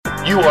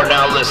You are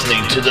now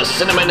listening to the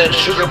Cinnamon and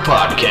Sugar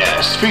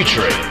Podcast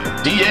featuring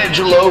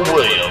D'Angelo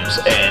Williams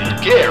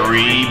and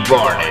Gary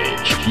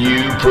Barnage.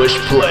 You push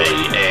play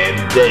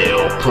and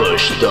they'll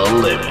push the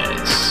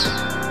limits.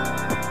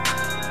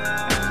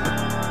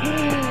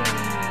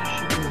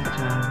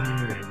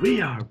 We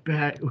are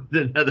back with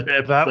another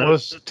episode. That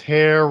was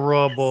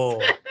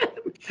terrible.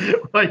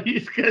 Well,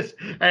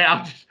 hey,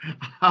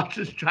 I'll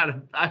just try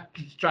to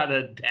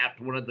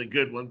adapt one of the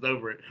good ones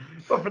over it.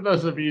 But for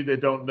those of you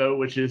that don't know,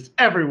 which is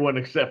everyone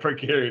except for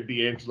Gary and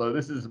D'Angelo,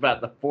 this is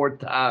about the fourth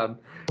time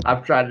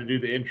I've tried to do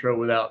the intro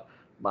without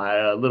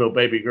my little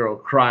baby girl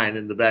crying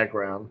in the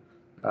background.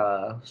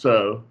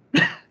 So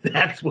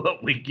that's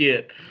what we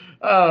get.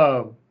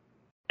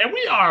 And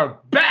we are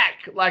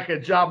back like a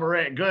Ja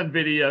Morant gun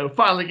video.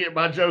 Finally get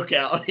my joke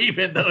out,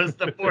 even though it's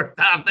the fourth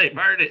time they've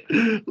heard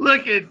it.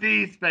 Look at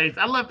D's face.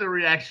 I love the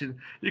reaction.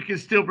 You can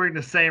still bring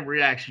the same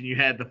reaction you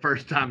had the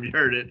first time you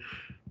heard it.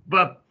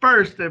 But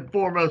first and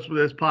foremost with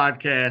this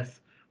podcast,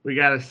 we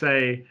got to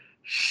say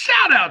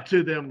shout out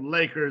to them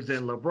Lakers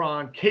and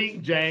LeBron,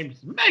 King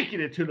James,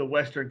 making it to the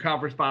Western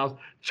Conference Finals,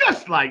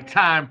 just like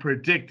time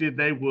predicted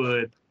they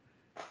would.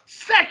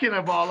 Second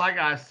of all, I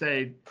got to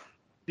say,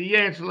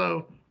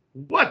 D'Angelo,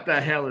 what the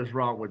hell is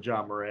wrong with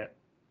Ja Morant?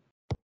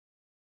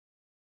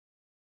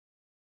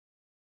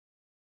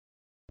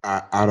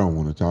 I don't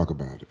want to talk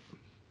about it.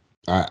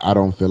 I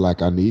don't feel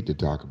like I need to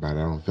talk about it.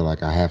 I don't feel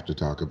like I have to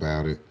talk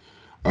about it.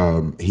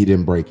 He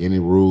didn't break any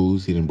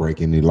rules. He didn't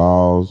break any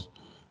laws.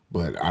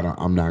 But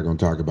I'm not going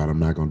to talk about it. I'm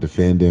not going to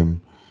defend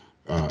him.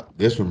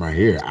 This one right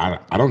here,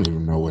 I don't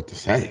even know what to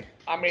say.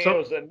 I mean, So, it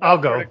was enough I'll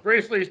for go. the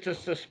Grizzlies to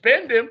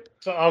suspend him.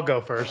 So I'll go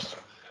first.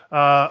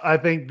 I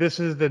think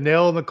this is the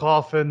nail in the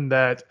coffin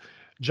that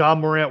Ja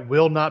Morant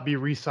will not be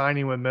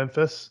re-signing with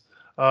Memphis.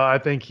 I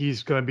think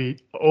he's going to be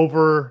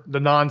over the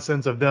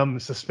nonsense of them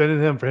suspending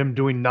him for him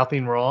doing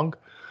nothing wrong.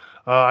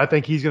 I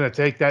think he's going to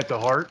take that to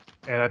heart,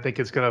 and I think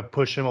it's going to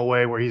push him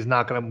away where he's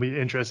not going to be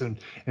interested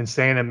in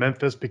staying in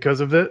Memphis because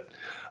of it.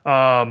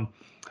 I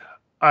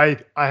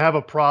have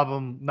a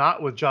problem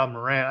not with Ja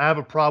Morant. I have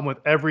a problem with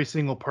every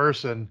single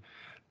person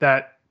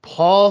that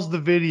paused the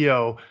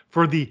video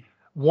for the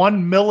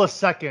 1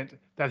 millisecond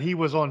that he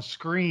was on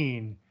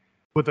screen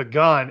with a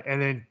gun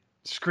and then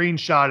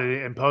screenshotted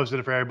it and posted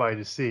it for everybody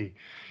to see.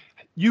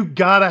 You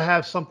gotta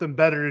have something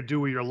better to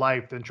do with your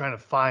life than trying to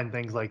find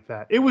things like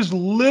that. It was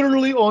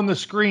literally on the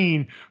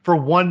screen for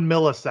 1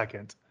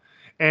 millisecond,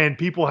 and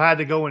people had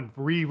to go and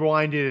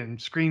rewind it and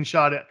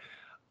screenshot it.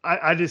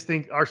 I just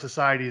think our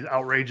society is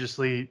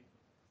outrageous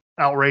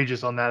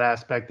on that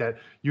aspect, that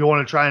you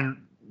want to try and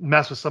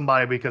mess with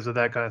somebody because of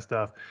that kind of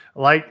stuff.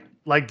 Like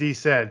D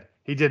said,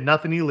 he did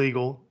nothing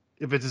illegal.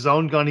 If it's his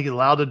own gun, he's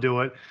allowed to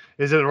do it.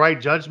 Is it the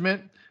right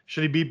judgment?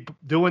 Should he be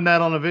doing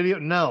that on a video?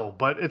 No,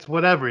 but it's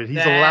whatever.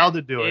 He's allowed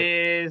to do it.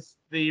 Is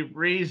the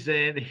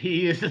reason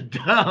he is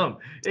dumb.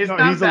 It's No,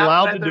 not he's about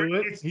allowed to whether do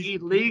it. it's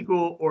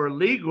illegal or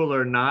legal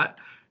or not.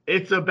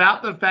 It's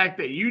about the fact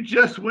that you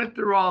just went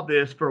through all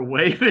this for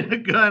waving a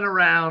gun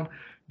around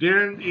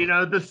during,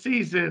 the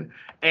season,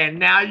 and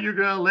now you're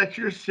going to let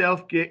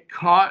yourself get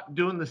caught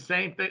doing the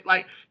same thing.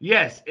 Like,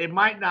 yes, it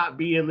might not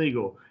be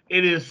illegal.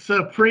 It is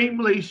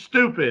supremely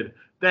stupid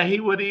that he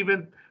would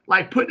even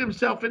put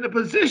himself in a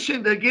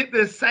position to get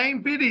this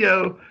same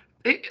video.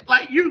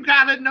 You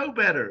got to know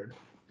better.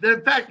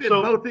 The fact that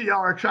both of y'all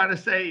are trying to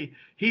say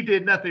he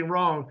did nothing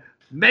wrong,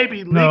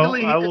 maybe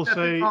legally he did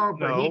nothing wrong,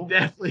 but he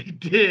definitely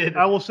did.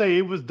 I will say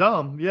it was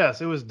dumb. Yes,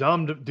 it was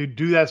dumb to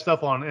do that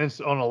stuff on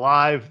a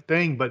live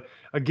thing. But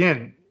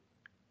again,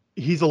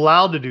 he's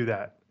allowed to do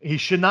that. He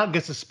should not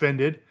get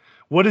suspended.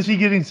 What is he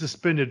getting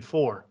suspended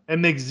for? It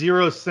makes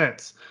zero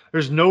sense.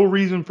 There's no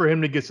reason for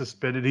him to get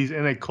suspended. He's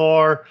in a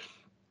car.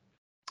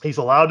 He's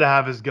allowed to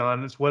have his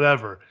gun. It's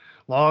whatever.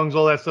 Long as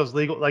all that stuff's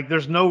legal.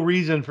 There's no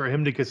reason for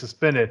him to get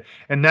suspended.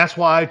 And that's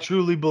why I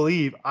truly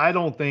believe I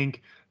don't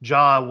think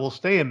Ja will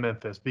stay in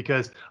Memphis,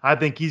 because I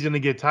think he's going to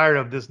get tired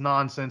of this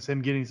nonsense,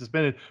 him getting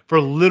suspended for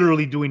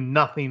literally doing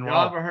nothing wrong.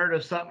 Y'all ever heard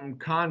of something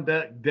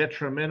conduct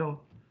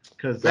detrimental?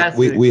 Because that's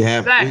we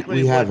have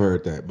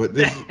heard that. But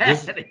this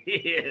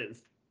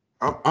is.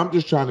 I'm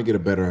just trying to get a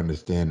better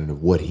understanding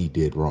of what he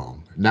did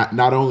wrong.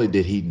 Not only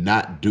did he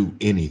not do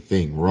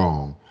anything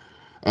wrong,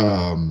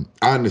 I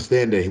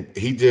understand that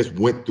he just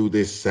went through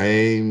this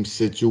same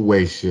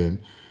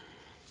situation,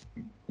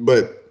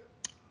 but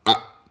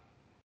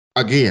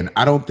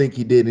I don't think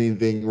he did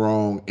anything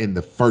wrong in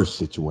the first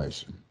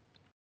situation.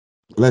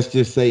 Let's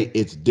just say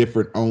it's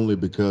different only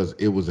because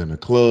it was in a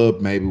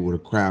club, maybe with a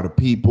crowd of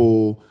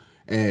people,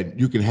 and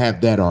you can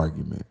have that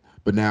argument.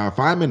 But now if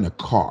I'm in a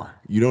car,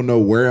 you don't know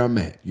where I'm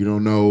at. You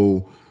don't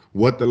know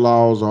what the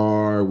laws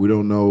are. We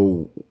don't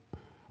know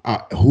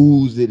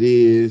whose it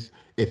is,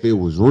 if it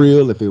was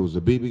real, if it was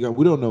a BB gun.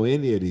 We don't know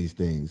any of these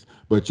things.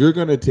 But you're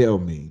going to tell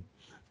me,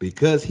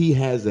 because he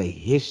has a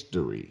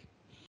history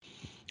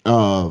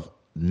of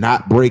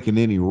not breaking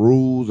any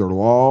rules or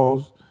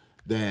laws,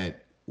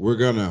 that we're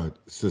going to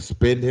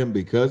suspend him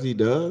because he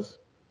does?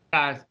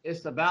 Guys,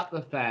 it's about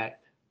the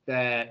fact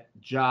that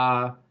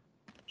Ja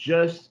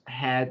just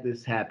had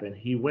this happen.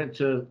 He went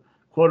to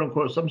quote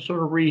unquote some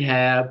sort of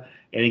rehab,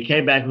 and he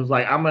came back and was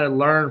like, I'm going to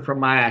learn from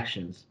my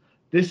actions.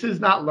 This is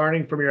not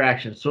learning from your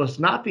actions. So it's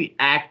not the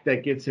act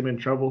that gets him in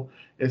trouble.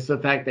 It's the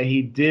fact that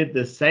he did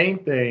the same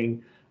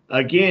thing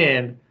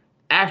again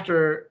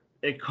after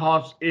it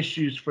caused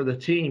issues for the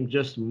team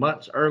just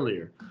months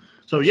earlier.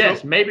 So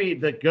yes, maybe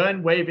the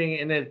gun waving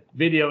in the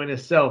video in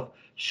itself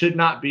should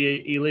not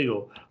be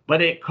illegal,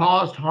 but it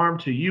caused harm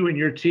to you and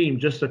your team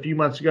just a few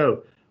months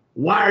ago.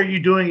 Why are you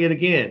doing it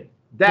again?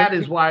 That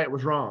is why it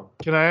was wrong.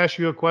 Can I ask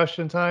you a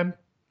question, Time?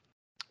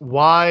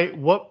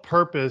 What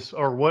purpose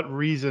or what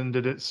reason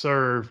did it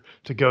serve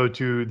to go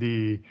to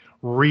the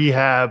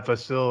rehab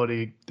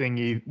facility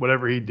thingy,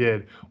 whatever he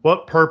did?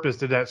 What purpose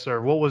did that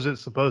serve? What was it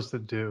supposed to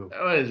do?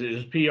 What is it?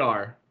 It's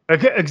PR.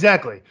 Okay,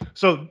 exactly.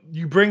 So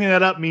you bringing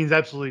that up means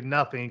absolutely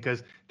nothing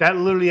because that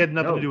literally had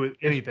nothing to do with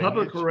anything. It's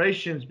public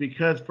relations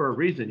because for a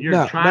reason.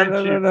 You're trying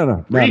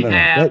to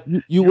rehab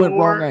you went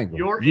wrong angle.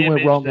 Your you image,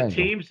 went wrong the angle.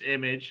 Team's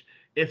image.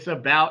 It's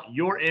about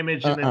your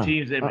image and the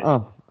team's image.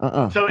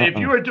 So if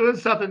you are doing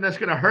something that's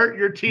going to hurt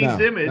your team's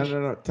image,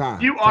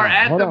 you are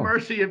at the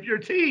mercy of your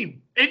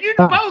team. And you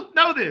both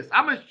know this.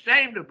 I'm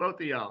ashamed of both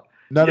of y'all.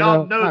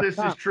 Y'all know this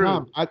is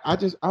true.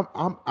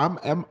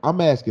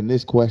 I'm asking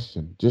this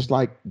question, just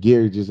like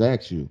Gary just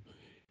asked you.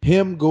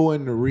 Him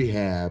going to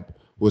rehab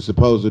was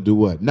supposed to do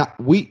what?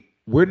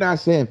 We're not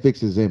saying fix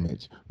his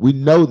image. We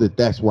know that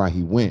that's why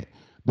he went.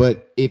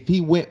 But if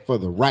he went for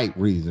the right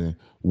reason,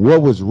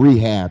 what was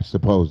rehab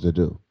supposed to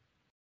do?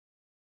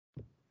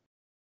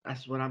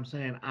 That's what I'm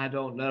saying. I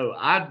don't know.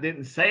 I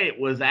didn't say it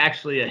was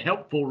actually a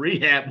helpful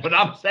rehab. What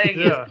I'm saying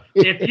is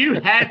if you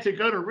had to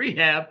go to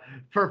rehab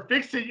for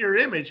fixing your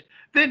image,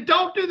 then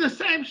don't do the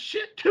same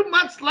shit 2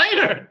 months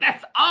later.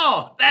 That's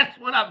all. That's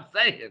what I'm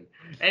saying.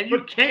 And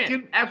you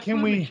can't.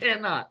 Absolutely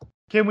cannot.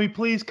 Can we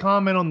please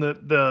comment on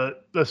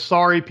the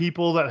sorry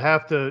people that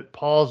have to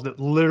pause that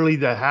literally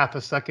the half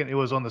a second it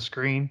was on the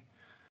screen?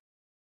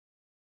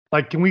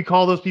 Like, can we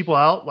call those people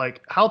out?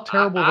 Like, how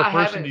terrible of a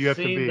person do you have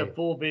to be? I haven't seen the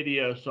full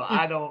video, so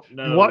I don't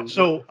know. What?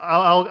 So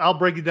I'll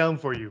break it down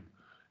for you.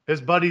 His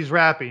buddy's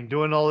rapping,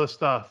 doing all this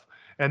stuff,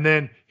 and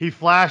then he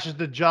flashes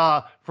the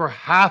jaw for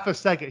half a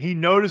second. He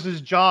notices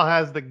jaw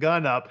has the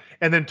gun up,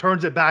 and then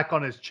turns it back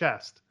on his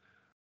chest.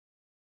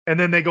 And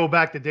then they go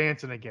back to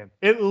dancing again.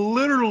 It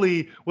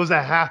literally was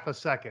a half a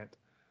second.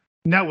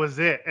 And that was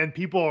it. And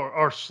people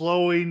are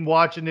slowing,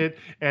 watching it,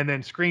 and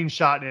then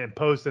screenshotting it and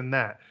posting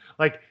that.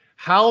 Like,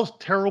 how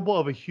terrible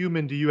of a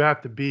human do you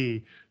have to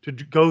be to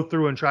go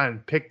through and try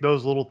and pick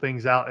those little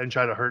things out and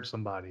try to hurt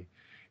somebody?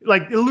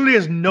 Like, it literally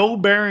has no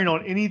bearing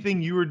on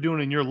anything you were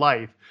doing in your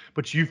life,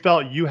 but you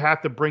felt you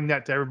have to bring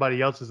that to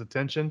everybody else's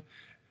attention.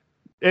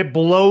 It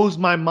blows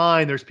my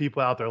mind there's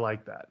people out there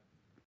like that.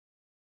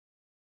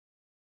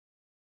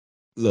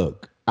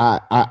 Look,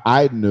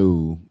 I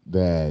knew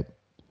that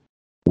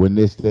when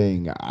this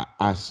thing,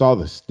 I saw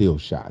the still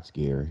shots,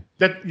 Gary.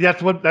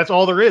 That's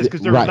all there is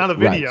because there was not a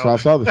video. Right. So I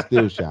saw the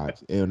still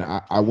shots, and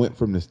I went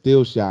from the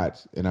still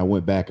shots, and I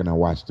went back and I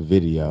watched the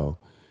video,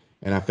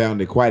 and I found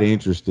it quite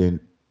interesting,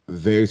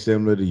 very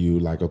similar to you.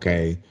 Like,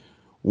 okay,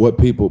 what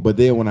people? But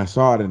then when I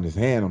saw it in his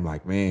hand, I'm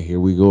like, man,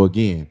 here we go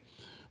again.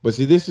 But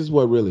see, this is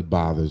what really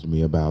bothers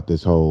me about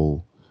this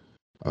whole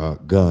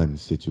gun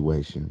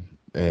situation,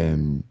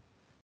 and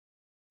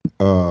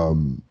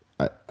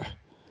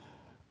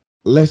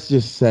let's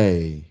just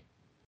say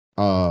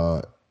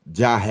Ja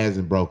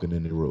hasn't broken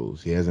any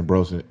rules. He hasn't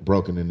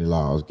broken any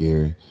laws,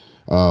 Gary.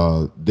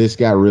 This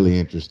got really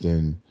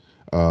interesting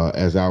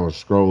as I was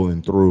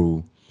scrolling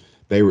through.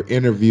 They were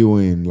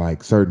interviewing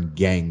like certain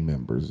gang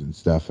members and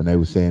stuff, and they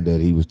were saying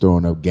that he was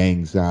throwing up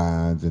gang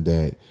signs and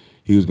that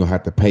he was going to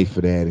have to pay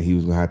for that and he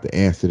was going to have to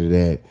answer to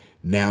that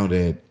now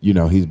that,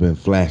 he's been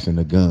flashing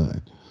a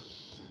gun.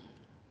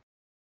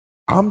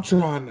 I'm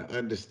trying to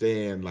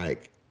understand,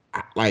 like,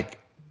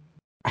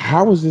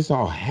 how is this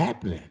all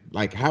happening?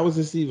 Like, how is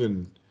this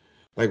even,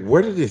 like,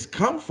 where did this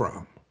come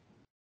from?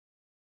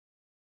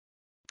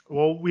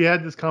 Well, we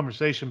had this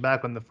conversation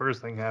back when the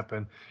first thing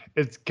happened.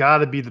 It's got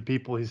to be the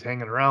people he's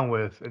hanging around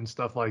with and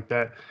stuff like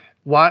that.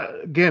 Why?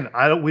 Again,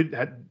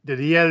 did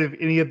he have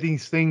any of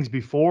these things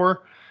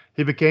before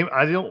he became?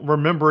 I don't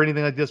remember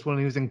anything like this when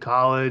he was in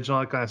college and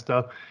all that kind of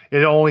stuff.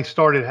 It only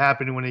started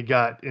happening when he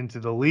got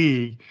into the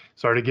league,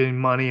 started getting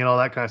money and all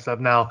that kind of stuff.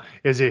 Now,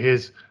 is it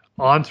his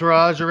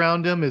entourage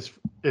around him? Is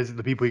it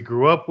the people he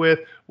grew up with?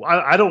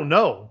 I don't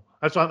know.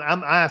 That's what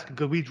I'm asking,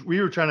 because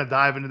we were trying to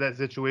dive into that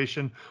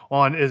situation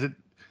on, is it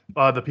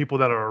the people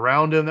that are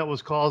around him that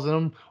was causing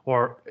him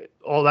or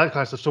all that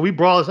kind of stuff. So we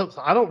brought this up.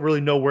 So I don't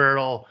really know where it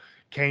all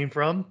came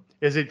from.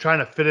 Is it trying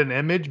to fit an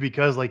image?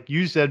 Because like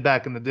you said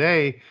back in the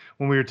day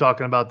when we were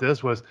talking about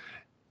this, was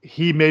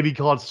he may be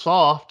called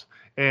soft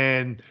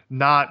and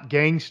not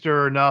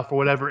gangster enough or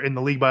whatever in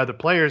the league by other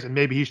players, and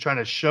maybe he's trying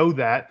to show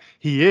that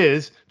he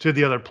is to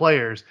the other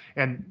players.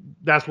 And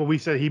that's what we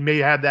said. He may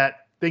have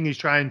that thing he's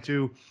trying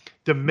to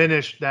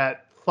diminish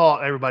that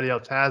thought everybody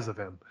else has of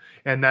him.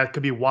 And that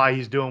could be why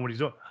he's doing what he's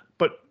doing.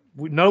 But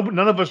none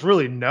of us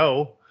really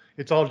know.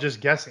 It's all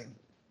just guessing.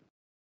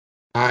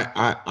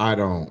 I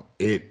don't.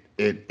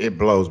 It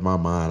blows my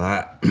mind.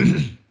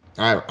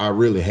 I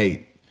really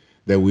hate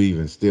that we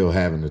even still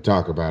having to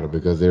talk about it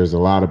because there's a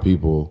lot of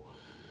people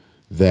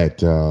that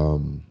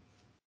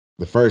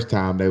the first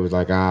time they was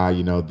like,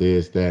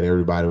 this, that,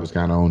 everybody was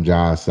kind of on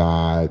Ja's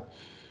side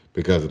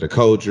because of the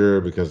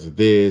culture, because of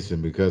this,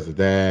 and because of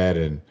that,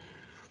 and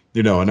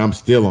and I'm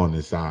still on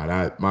this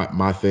side.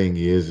 My thing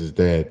is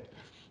that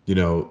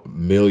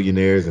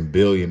millionaires and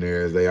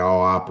billionaires, they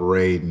all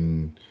operate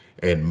and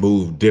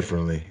move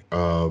differently.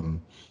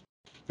 Elon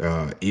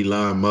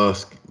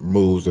Musk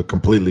moves are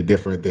completely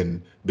different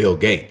than Bill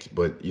Gates,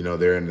 but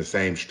they're in the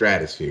same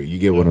stratosphere. You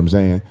get what I'm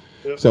saying?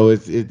 Yep. So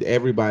it's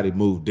everybody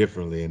move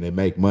differently and they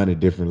make money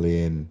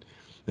differently and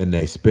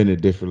they spend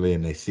it differently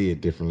and they see it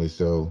differently.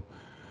 So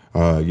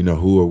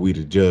who are we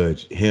to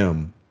judge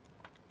him?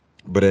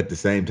 But at the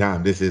same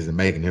time, this isn't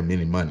making him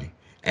any money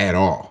at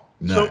all.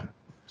 So, None.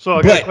 so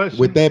I got a But question.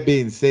 with that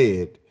being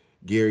said,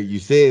 Gary, you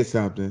said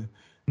something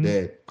Mhm.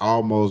 that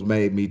almost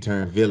made me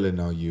turn villain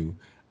on you.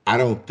 I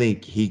don't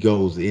think he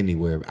goes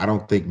anywhere. I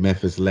don't think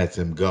Memphis lets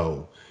him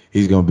go.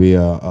 He's gonna be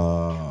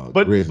a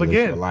But Grizzly for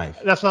again, life.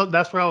 that's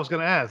where I was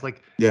going to ask.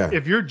 Like, Yeah,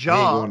 if your he ain't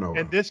job going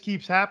nowhere. and this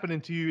keeps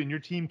happening to you, and your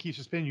team keeps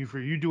suspending you for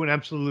you doing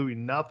absolutely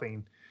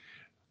nothing,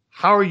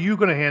 how are you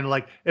going to handle?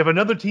 Like, if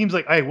another team's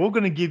like, "Hey, we're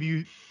going to give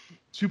you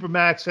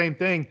Supermax, same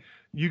thing.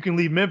 You can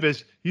leave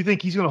Memphis." You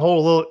think he's going to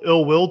hold a little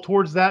ill will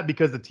towards that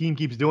because the team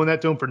keeps doing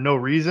that to him for no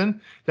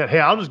reason? That, hey,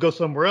 I'll just go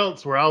somewhere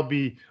else where I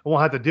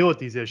won't have to deal with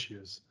these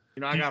issues.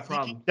 I Do you got a think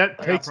problem. that I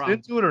got a takes it problem.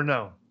 into it or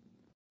no?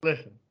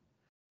 Listen,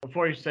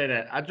 before you say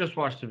that, I just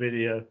watched the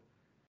video.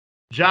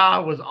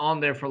 Ja was on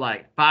there for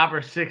like 5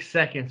 or 6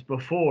 seconds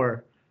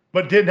before.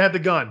 But didn't have the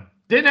gun.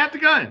 Didn't have the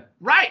gun.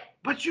 Right.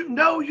 But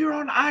you're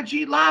on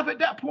IG Live at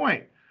that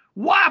point.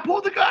 Why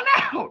pull the gun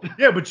out?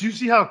 Yeah, but you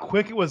see how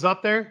quick it was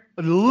up there?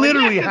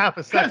 Literally half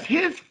a second. Because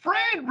his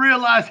friend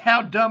realized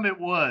how dumb it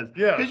was.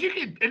 Yeah. Because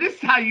and this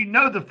is how you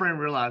know the friend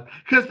realized.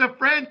 Because the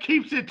friend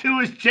keeps it to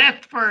his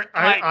chest for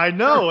I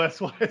know.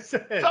 That's what I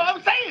said. So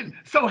I'm saying,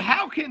 so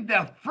how can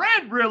the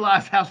friend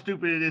realize how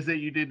stupid it is that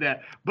you did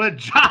that, but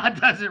John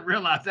doesn't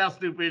realize how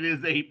stupid it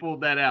is that he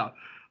pulled that out?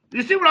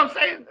 You see what I'm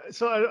saying?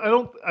 So I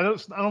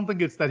don't think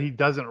it's that he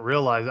doesn't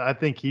realize it. I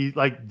think he,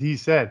 like D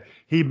said,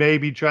 he may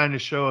be trying to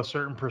show a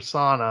certain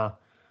persona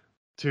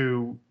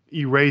to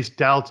erase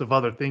doubts of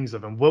other things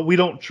of him. What we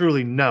don't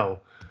truly know.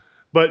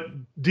 But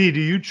D, do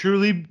you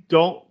truly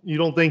don't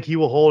think he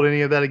will hold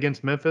any of that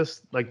against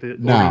Memphis, like the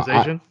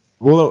organization?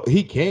 Well,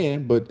 he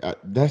can, but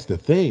that's the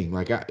thing.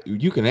 Like,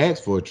 you can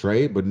ask for a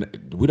trade, but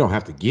we don't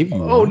have to give you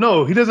Oh one.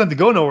 no, he doesn't have to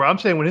go nowhere. I'm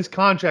saying when his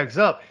contract's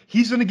up,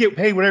 he's going to get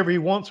paid whatever he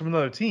wants from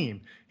another team.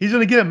 He's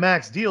going to get a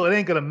max deal. It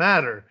ain't going to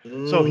matter.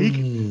 So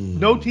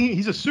no team.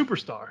 He's a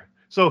superstar.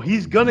 So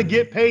he's going to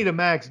get paid a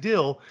max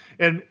deal,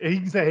 and he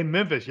can say, "Hey,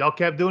 Memphis, y'all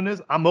kept doing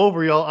this. I'm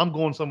over y'all. I'm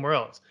going somewhere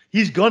else."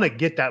 He's going to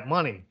get that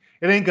money.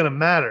 It ain't going to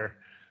matter.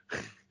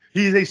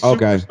 He's a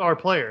superstar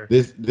player.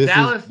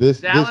 Dallas,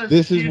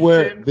 is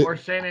where or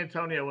San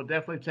Antonio will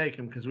definitely take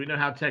him because we know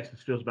how Texas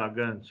feels about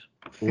guns.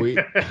 we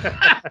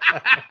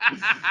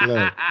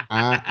look.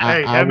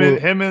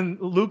 Him and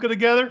Luka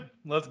together.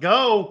 Let's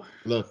go.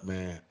 Look,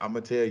 man, I'm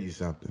gonna tell you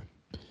something.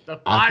 The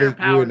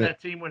firepower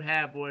that team would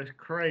have, boy, is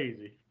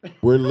crazy.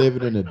 We're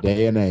living in a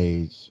day and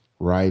age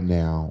right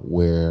now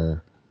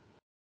where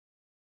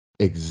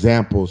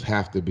examples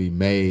have to be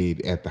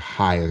made at the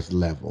highest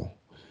level.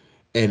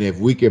 And if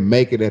we can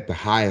make it at the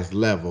highest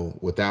level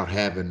without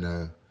having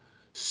to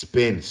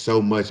spend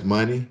so much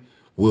money,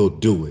 we'll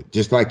do it.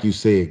 Just like you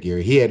said,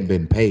 Gary, he hadn't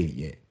been paid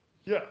yet.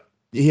 Yeah.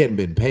 He hadn't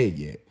been paid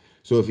yet.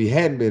 So if he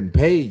hadn't been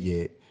paid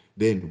yet,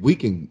 then we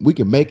can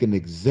make an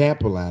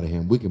example out of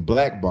him. We can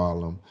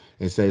blackball him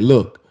and say,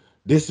 look,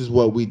 this is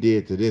what we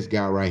did to this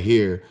guy right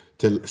here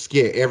to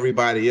scare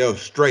everybody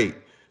else straight.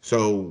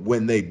 So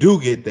when they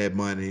do get that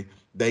money,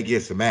 they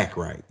get some act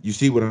right. You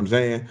see what I'm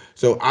saying?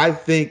 So I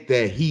think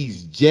that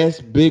he's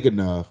just big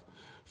enough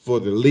for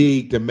the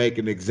league to make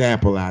an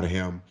example out of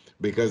him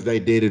because they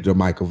did it to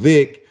Michael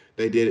Vick.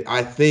 They did it.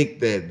 I think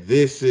that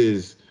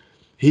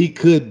he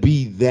could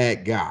be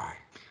that guy.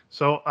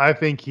 So I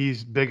think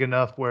he's big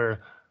enough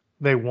where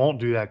they won't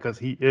do that because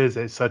he is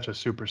such a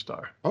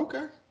superstar.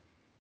 Okay.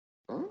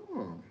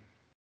 Oh.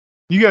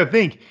 You got to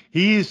think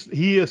he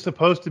is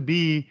supposed to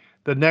be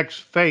the next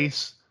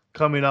face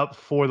coming up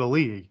for the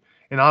league.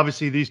 And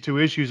obviously these two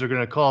issues are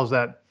going to cause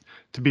that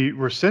to be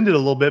rescinded a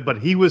little bit, but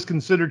he was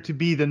considered to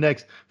be the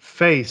next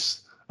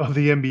face of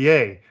the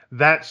NBA,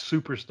 that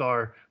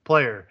superstar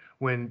player.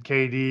 When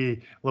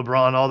KD,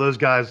 LeBron, all those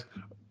guys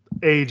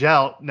age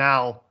out,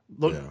 now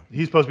look,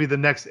 he's supposed to be the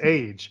next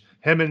age.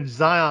 Him and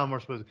Zion were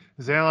supposed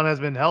to. Zion has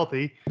been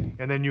healthy,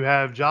 and then you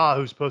have Ja,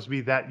 who's supposed to be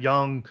that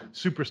young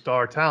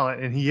superstar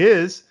talent, and he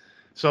is.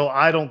 So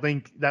I don't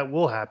think that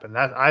will happen.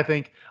 I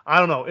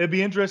don't know. It'd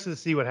be interesting to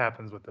see what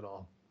happens with it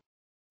all.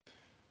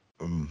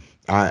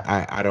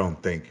 I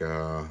don't think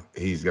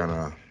he's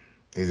gonna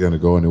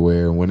go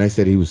anywhere. And when they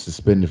said he was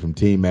suspended from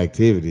team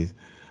activities,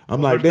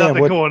 I'm Well, like, there's damn,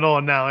 nothing what? going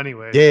on now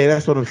anyway. Yeah,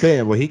 that's what I'm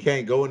saying. Well, he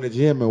can't go in the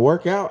gym and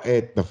work out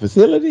at the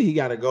facility. He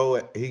got to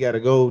go. He got to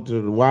go to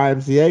the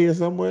YMCA or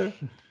somewhere.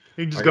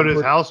 He can just Like go I'm to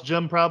his pretty. house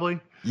gym probably.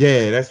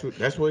 Yeah, that's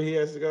where he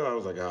has to go. I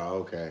was like, oh,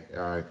 okay,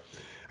 all right.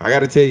 I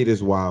got to tell you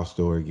this wild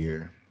story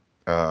here.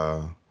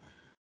 Tom,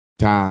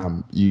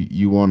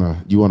 you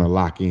wanna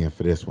lock in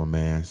for this one,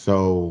 man.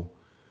 So,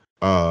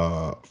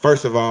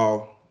 first of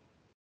all,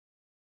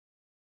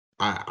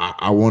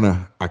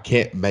 I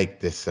can't make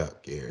this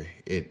up, Gary.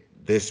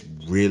 This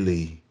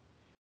really,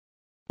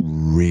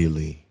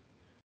 really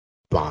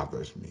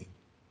bothers me.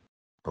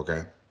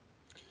 Okay.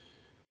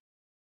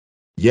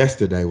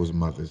 Yesterday was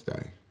Mother's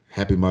Day.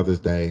 Happy Mother's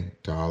Day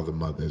to all the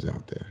mothers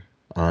out there.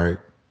 All right.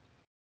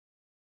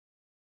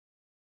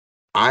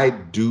 I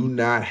do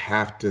not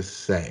have to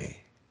say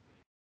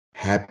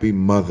Happy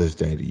Mother's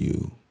Day to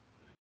you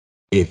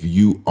if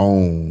you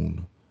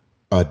own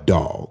a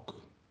dog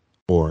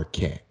or a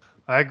cat.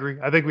 I agree.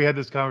 I think we had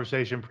this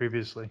conversation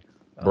previously.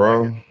 I like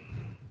Bro, it.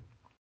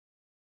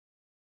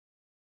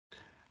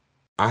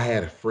 I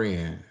had a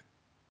friend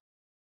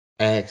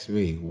ask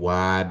me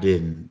why I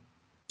didn't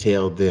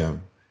tell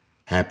them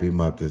Happy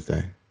Mother's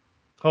Day.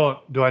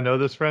 Oh, do I know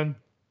this friend?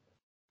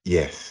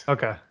 Yes.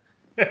 Okay.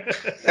 I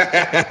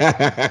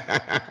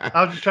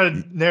was just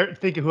trying to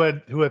think of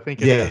who I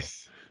think it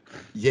is.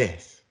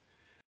 Yes.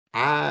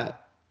 Am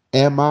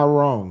I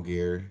wrong,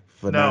 Gary?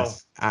 For No.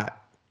 not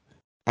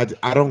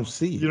I don't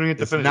see You it. don't get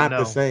to It's finish it. not the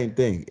No. same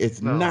thing.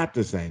 It's No. not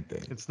the same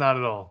thing. It's not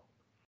at all.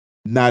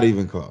 Not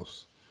even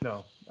close.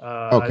 No.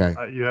 Okay.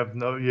 You have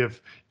no. You have.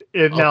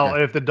 Now,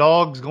 if the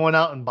dog's going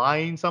out and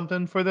buying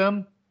something for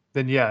them,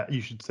 then yeah,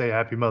 you should say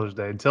Happy Mother's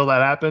Day. Until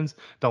that happens,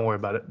 don't worry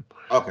about it.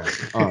 Okay.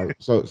 All right.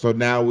 So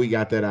now we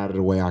got that out of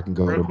the way. I can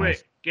go Real to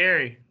quick,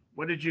 Gary,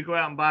 what did you go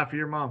out and buy for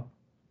your mom?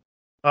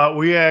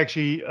 We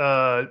actually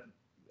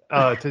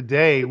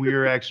today we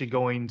were actually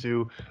going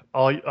to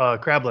all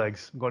crab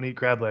legs. I'm going to eat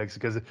crab legs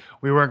because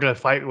we weren't going to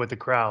fight with the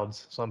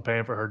crowds, so I'm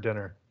paying for her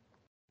dinner.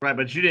 Right,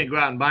 but you didn't go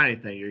out and buy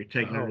anything. You're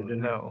taking her to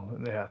dinner. No,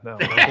 yeah, no.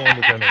 We're going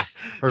to dinner.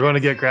 We're going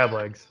to get crab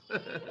legs.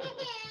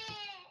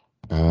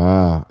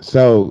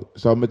 So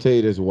I'm gonna tell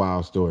you this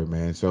wild story,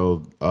 man.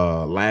 So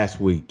last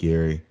week,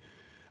 Gary,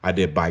 I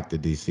did bike to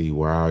DC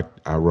where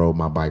I rode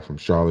my bike from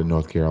Charlotte,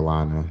 North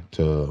Carolina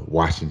to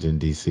Washington,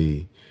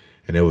 DC.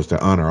 And it was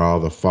to honor all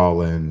the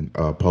fallen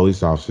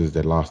police officers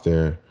that lost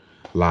their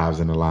lives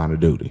in the line of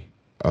duty.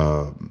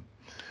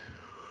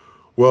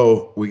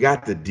 Well, we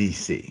got to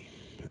DC.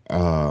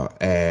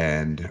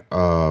 And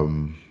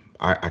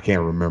I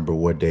can't remember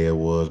what day it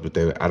was, but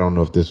I don't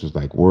know if this was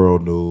like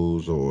world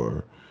news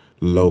or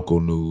local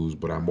news,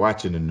 but I'm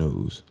watching the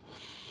news,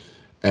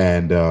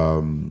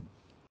 and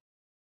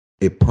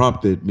it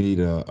prompted me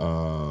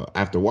to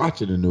after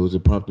watching the news,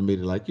 it prompted me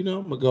to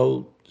I'm gonna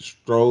go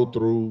stroll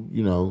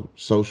through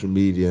social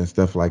media and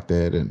stuff like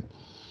that, and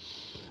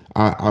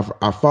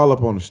I follow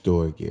up on the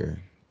story, Gary,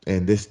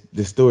 and this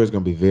story is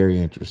gonna be very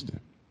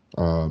interesting.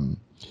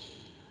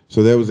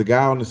 So there was a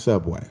guy on the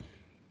subway.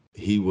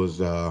 He was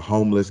a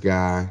homeless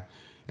guy,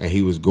 and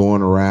he was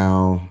going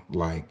around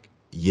like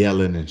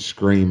yelling and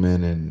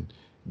screaming and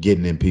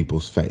getting in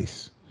people's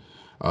face.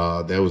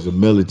 There was a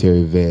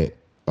military vet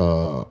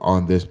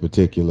on this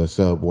particular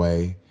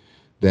subway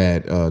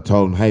that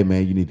told him, "Hey,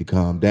 man, you need to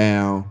calm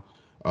down."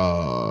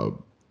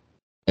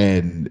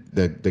 And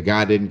the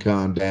guy didn't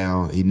calm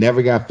down. He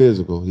never got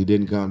physical. He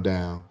didn't calm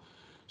down.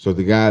 So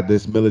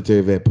this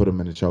military vet, put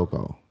him in the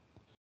chokehold.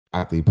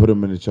 After he put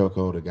him in the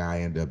chokehold, the guy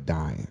ended up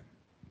dying.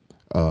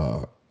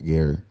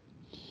 Gary,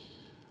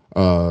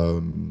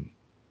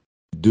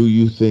 do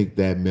you think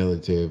that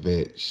military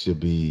vet should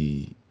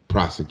be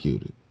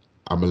prosecuted?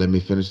 Let me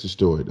finish the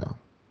story though.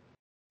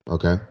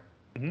 Okay.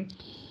 Mm-hmm.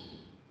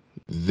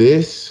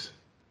 This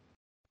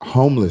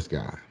homeless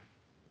guy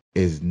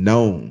is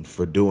known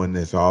for doing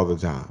this all the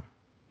time.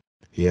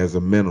 He has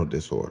a mental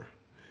disorder.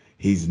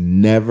 He's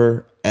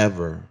never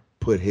ever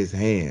put his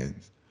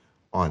hands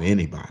on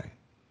anybody.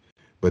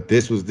 But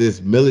this was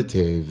this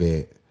military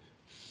vet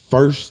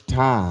first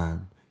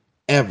time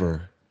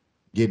ever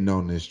getting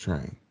on this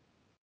train.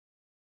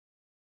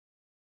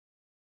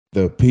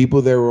 The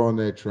people that were on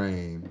that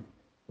train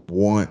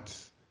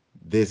wants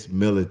this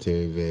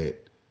military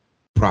vet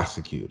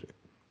prosecuted.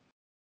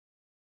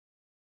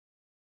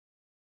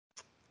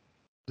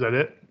 Is that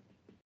it?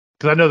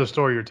 Because I know the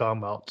story you're talking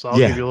about, so I'll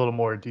give you a little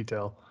more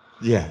detail.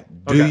 Yeah.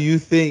 Do you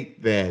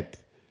think that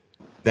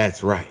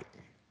that's right?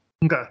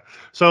 Okay.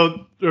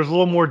 So there's a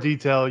little more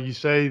detail. You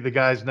say the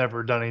guy's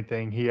never done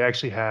anything. He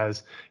actually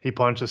has. He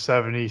punched a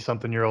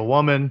 70-something-year-old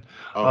woman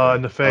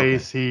in the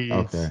face.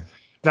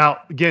 Now,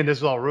 again, this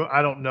is all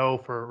I don't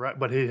know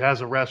but he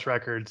has arrest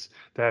records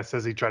that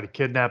says he tried to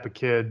kidnap a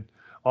kid,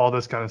 all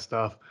this kind of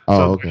stuff.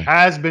 There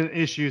has been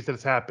issues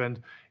that's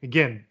happened.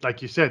 Again,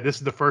 like you said, this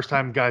is the first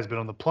time the guy's been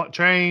on the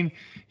train.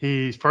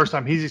 First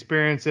time he's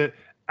experienced it.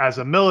 As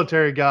a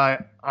military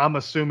guy, I'm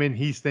assuming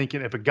he's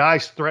thinking if a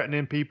guy's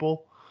threatening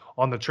people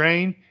on the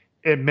train,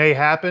 it may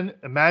happen.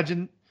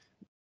 Imagine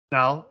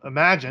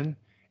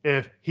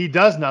if he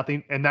does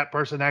nothing and that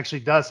person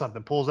actually does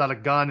something, pulls out a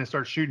gun and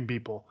starts shooting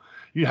people?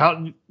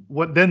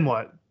 What?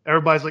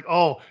 Everybody's like,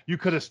 oh, you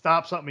could have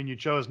stopped something and you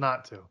chose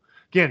not to.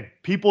 Again,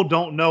 people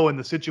don't know in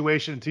the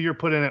situation until you're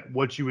put in it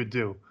what you would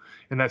do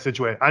in that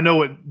situation. I know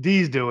what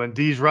D's doing.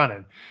 D's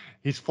running.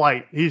 He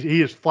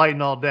is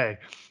flighting all day.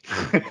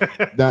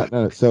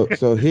 No.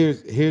 So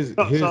here's I'm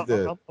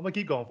gonna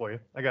keep going for you.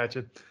 I got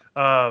you.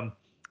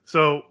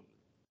 So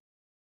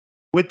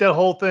with that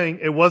whole thing,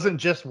 it wasn't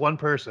just one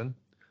person.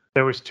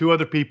 There was two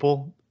other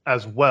people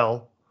as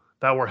well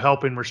that were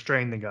helping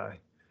restrain the guy.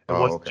 It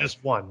wasn't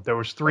just one. There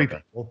was three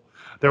people.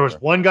 There was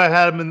one guy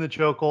had him in the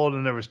chokehold,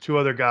 and there was two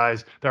other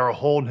guys that were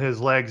holding his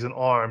legs and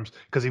arms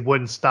because he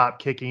wouldn't stop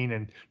kicking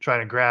and trying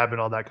to grab and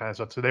all that kind of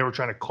stuff. So they were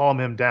trying to calm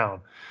him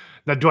down.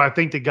 Now, do I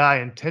think the guy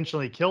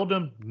intentionally killed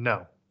him?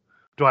 No.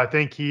 Do I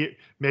think he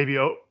maybe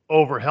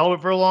overheld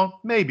it for long?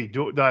 Maybe.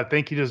 Do I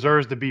think he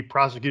deserves to be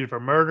prosecuted for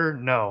murder?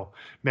 No.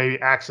 Maybe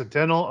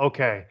accidental?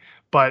 Okay.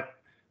 But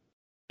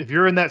if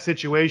you're in that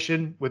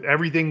situation with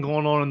everything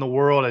going on in the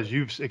world as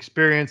you've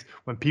experienced,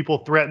 when people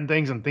threaten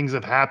things and things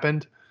have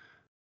happened,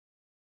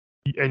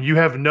 and you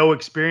have no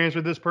experience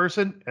with this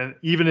person, and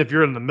even if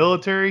you're in the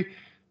military,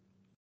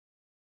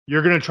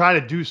 you're going to try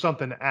to do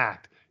something to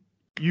act.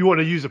 You want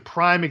to use a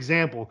prime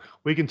example.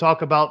 We can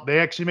talk about, they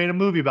actually made a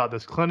movie about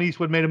this. Clint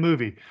Eastwood made a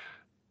movie.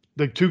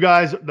 The two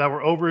guys that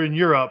were over in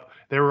Europe,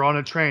 they were on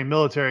a train,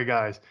 military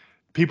guys.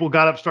 People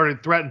got up,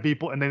 started threatening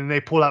people, and then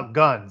they pulled out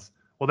guns.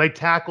 Well, they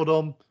tackled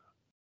them,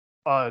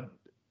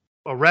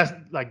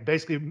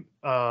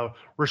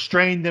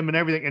 restrained them and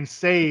everything, and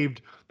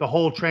saved the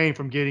whole train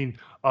from getting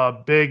a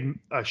big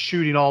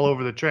shooting all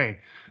over the train.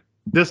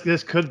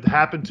 This could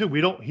happen too.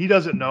 He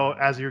doesn't know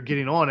as you're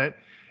getting on it,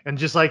 and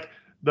just like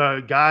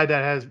the guy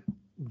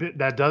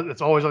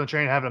that's always on the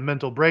train having a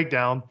mental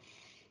breakdown,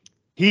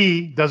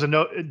 he doesn't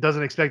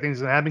expect things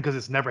to happen because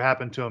it's never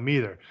happened to him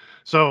either.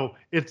 So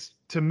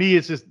to me,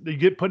 it's just you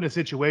get put in a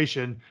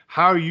situation.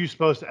 How are you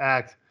supposed to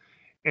act?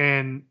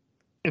 And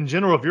in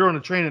general, if you're on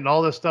a train and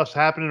all this stuff's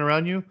happening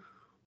around you,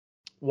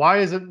 why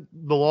isn't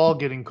the law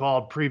getting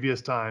called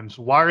previous times?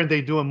 Why aren't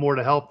they doing more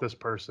to help this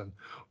person?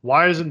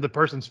 Why isn't the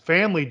person's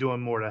family doing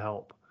more to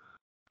help?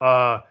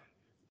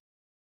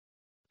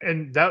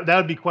 And that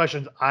would be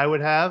questions I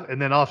would have.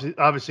 And then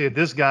obviously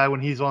this guy, when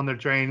he's on their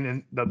train,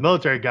 and the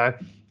military guy,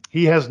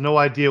 he has no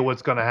idea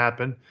what's going to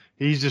happen.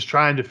 He's just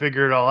trying to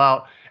figure it all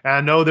out. And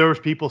I know there was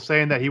people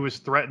saying that he was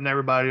threatening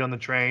everybody on the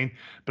train.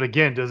 But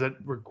again, does it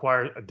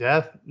require a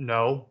death?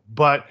 No.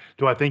 But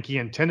do I think he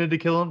intended to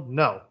kill him?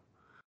 No.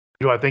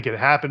 Do I think it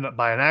happened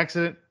by an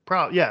accident?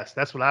 Probably, yes.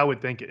 That's what I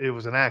would think. It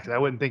was an accident. I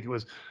wouldn't think it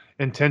was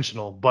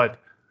intentional. But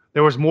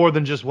there was more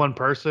than just one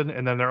person,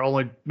 and then they're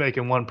only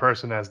making one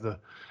person as the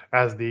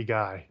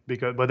guy,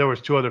 but there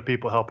was two other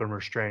people helping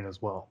restrain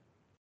as well.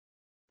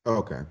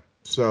 Okay.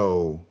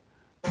 So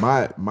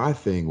my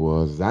thing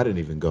was, I didn't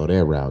even go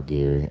that route,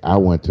 Gary. I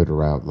went to the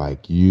route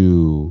like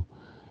you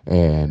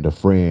and a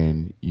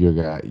friend,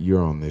 you're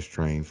on this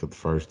train for the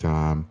first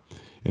time,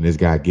 and this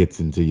guy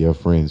gets into your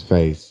friend's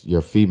face,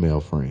 your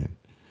female friend.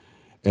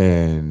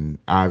 And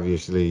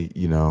obviously, do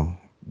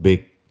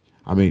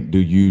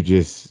you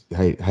just,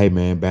 hey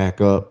man, back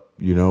up,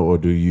 or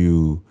do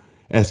you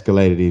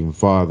escalate it even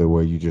farther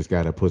where you just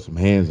got to put some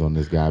hands on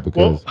this guy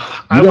because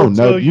you don't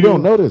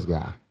know this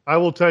guy? I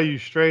will tell you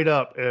straight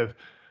up, if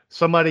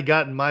somebody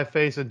got in my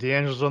face and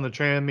D'Angelo's on the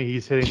train with me,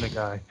 he's hitting the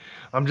guy.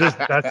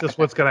 That's just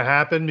what's going to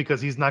happen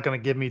because he's not going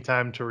to give me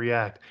time to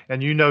react.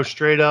 And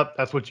straight up,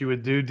 that's what you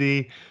would do,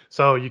 D.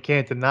 So you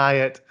can't deny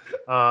it.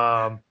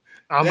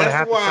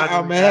 That's why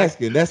I'm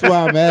asking. That's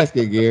why I'm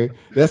asking, Gary.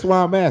 That's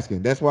why I'm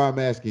asking. That's why I'm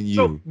asking you.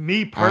 So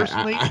me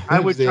personally, I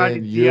would try to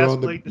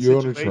de-escalate the situation. You're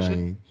on the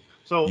train.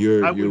 So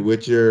you're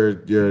with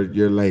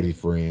your lady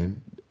friend.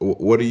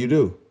 What do you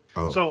do?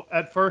 Oh. So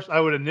at first,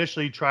 I would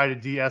initially try to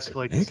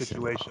de-escalate the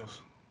situation.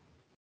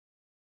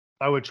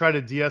 I would try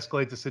to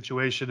de-escalate the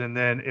situation, and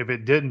then if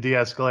it didn't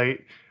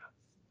de-escalate,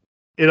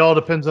 it all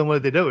depends on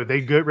what they do. If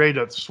they get ready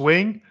to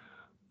swing,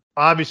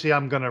 obviously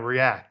I'm going to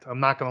react. I'm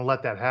not going to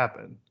let that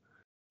happen.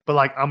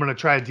 But I'm going to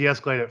try to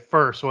de-escalate it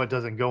first so it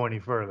doesn't go any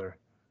further.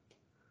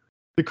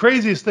 The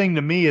craziest thing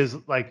to me is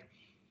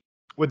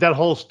with that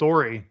whole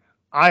story,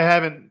 I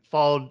haven't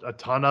followed a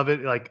ton of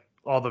it,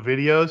 all the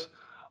videos.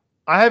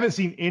 I haven't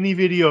seen any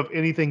video of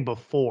anything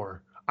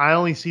before. I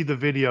only see the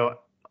video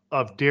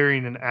of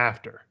during and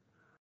after.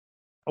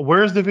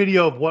 Where's the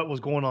video of what was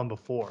going on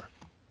before?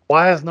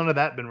 Why has none of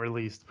that been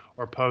released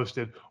or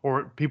posted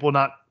or people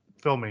not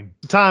filming?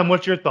 Tom,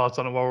 what's your thoughts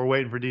on it while we're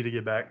waiting for D to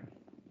get back?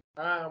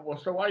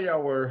 So while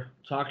y'all were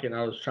talking,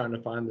 I was trying to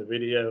find the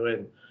video,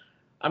 and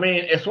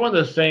it's one of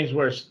those things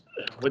where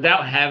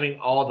without having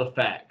all the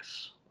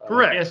facts.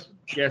 Correct.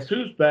 Guess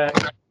who's back?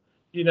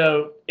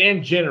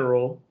 In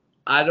general,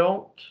 I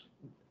don't.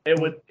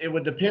 It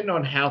would depend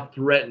on how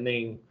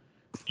threatening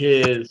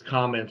his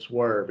comments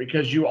were,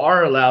 because you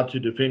are allowed to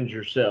defend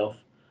yourself.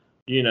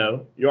 You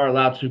are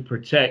allowed to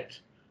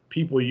protect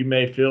people you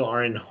may feel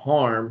are in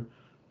harm's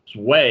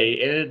way,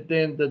 and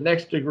then the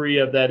next degree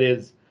of that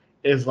is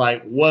is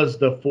like, was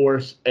the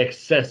force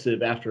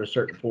excessive after a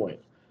certain point?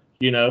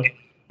 You know,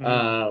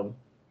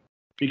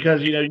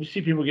 because you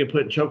see people get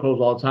put in chokeholds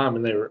all the time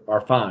and they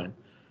are fine.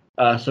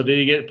 So did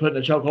he get put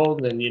in a chokehold?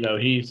 And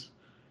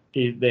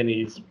then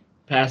he's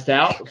passed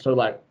out. So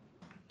like,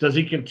 does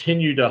he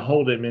continue to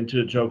hold him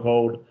into a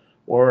chokehold,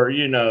 or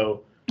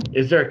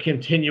is there a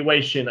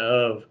continuation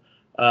of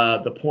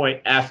the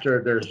point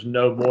after there's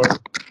no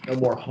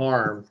more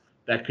harm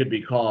that could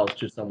be caused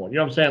to someone? You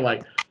know what I'm saying?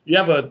 Like you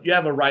have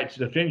a right to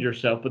defend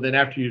yourself, but then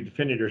after you've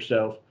defended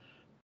yourself,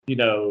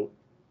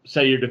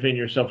 say you're defending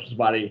yourself from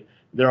somebody,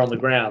 they're on the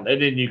ground, and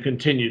then you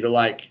continue to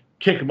like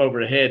kick them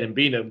over the head and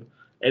beat them,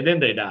 and then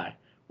they die.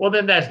 Well,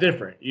 then that's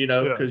different,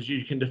 because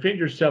you can defend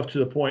yourself to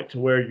the point to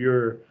where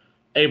you're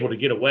able to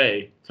get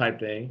away, type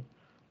thing,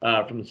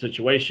 from the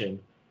situation.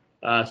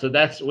 So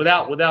that's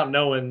without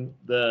knowing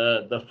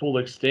the full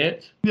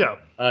extent. Yeah,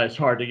 it's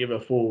hard to give a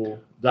full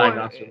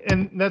diagnosis.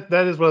 And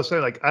that is what I was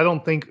saying. Like, I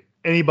don't think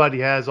anybody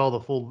has all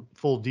the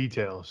full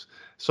details.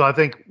 So I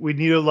think we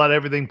need to let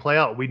everything play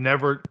out.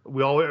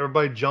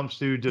 Everybody jumps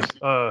to just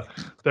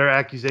their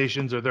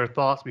accusations or their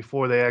thoughts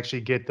before they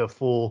actually get the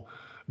full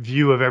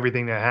view of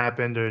everything that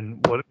happened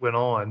and what went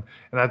on.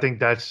 And I think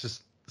that's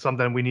just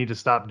something we need to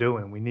stop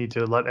doing. We need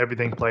to let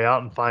everything play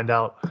out and find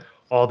out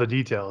all the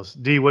details.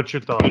 D, what's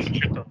your thoughts?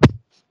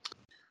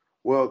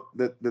 Well,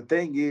 the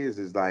thing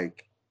is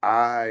like,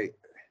 for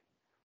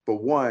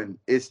one,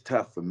 it's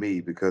tough for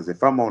me because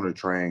if I'm on a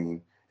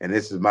train and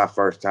this is my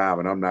first time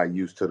and I'm not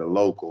used to the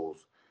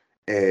locals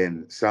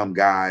and some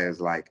guy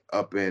is like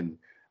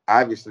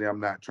obviously I'm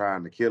not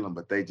trying to kill him,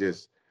 but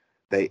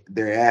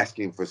they're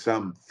asking for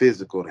something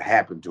physical to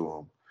happen to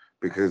him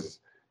because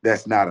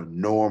that's not a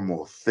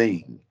normal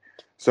thing.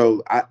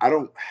 So I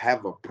don't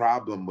have a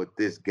problem with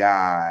this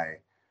guy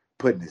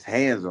putting his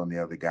hands on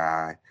the other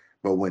guy,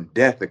 but when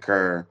death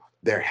occurs,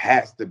 there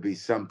has to be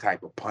some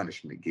type of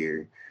punishment,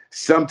 Gary.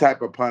 Some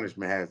type of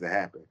punishment has to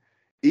happen.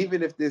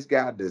 Even if this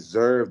guy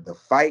deserved the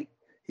fight,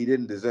 he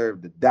didn't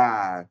deserve to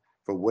die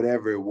for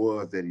whatever it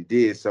was that he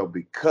did. So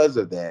because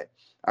of that,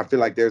 I feel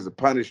like there's a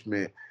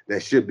punishment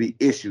that should be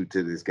issued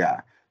to this guy.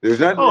 There's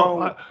nothing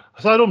wrong.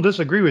 So I don't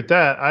disagree with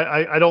that.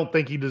 I don't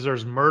think he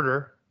deserves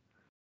murder.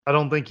 I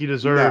don't think he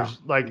deserves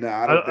I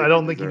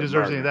don't think he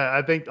deserves any of that.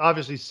 I think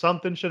obviously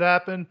something should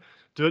happen.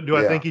 Do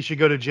I think he should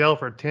go to jail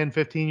for 10,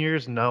 15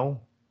 years?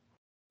 No.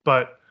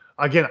 But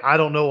again, I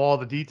don't know all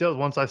the details.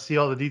 Once I see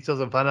all the details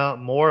and find out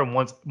more, and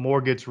once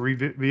more gets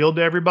revealed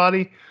to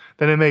everybody,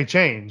 then it may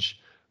change.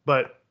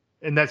 But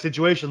in that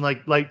situation,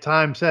 like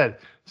Time said,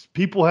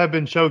 people have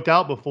been choked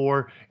out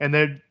before, and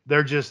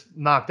they're just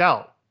knocked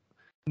out.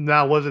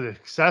 Now, was it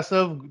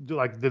excessive?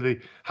 Like,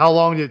 how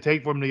long did it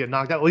take for him to get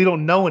knocked out? Well, you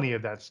don't know any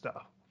of that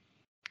stuff.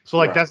 So,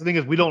 that's the thing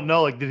is, we don't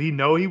know. Like, did he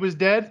know he was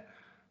dead,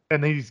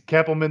 and he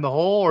kept him in the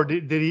hole, or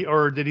did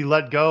he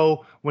let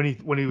go when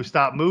he was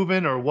stopped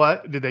moving, or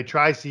what? Did they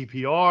try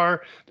CPR?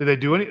 Did they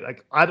do any?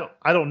 Like, I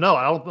don't know.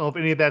 I don't know if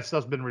any of that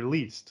stuff's been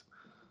released.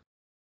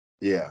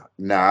 Yeah,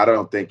 no, I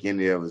don't think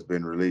any of it's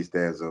been released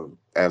as of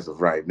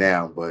right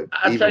now. But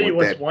I'll tell you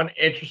what's one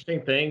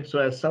interesting thing. So,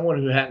 as someone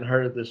who hadn't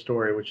heard of this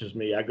story, which is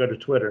me, I go to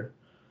Twitter.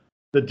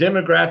 The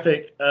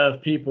demographic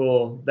of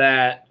people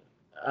that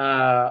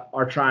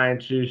are trying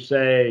to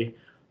say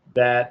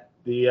that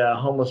the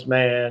homeless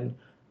man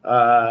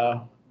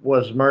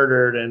was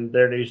murdered and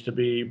there needs to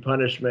be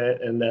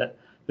punishment and that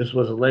this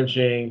was a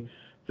lynching.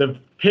 The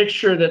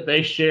picture that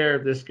they share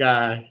of this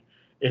guy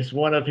is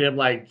one of him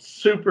like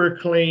super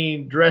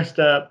clean, dressed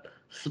up,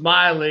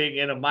 smiling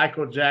in a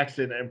Michael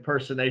Jackson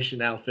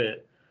impersonation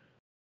outfit.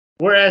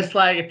 Whereas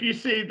like if you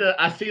see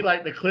I see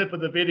like the clip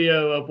of the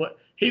video of what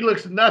he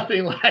looks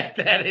nothing like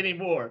that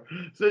anymore.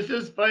 So it's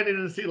just funny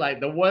to see like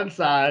the one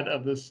side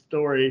of the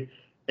story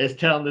is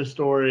telling this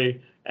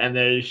story, and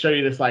they show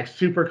you this like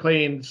super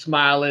clean,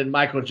 smiling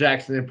Michael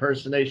Jackson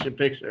impersonation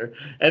picture.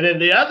 And then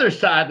the other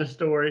side of the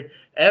story,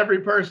 every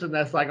person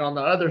that's like on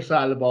the other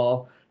side of the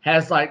ball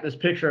has like this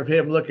picture of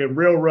him looking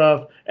real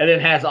rough, and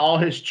it has all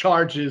his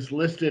charges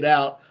listed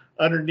out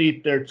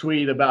underneath their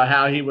tweet about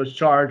how he was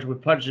charged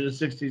with punching a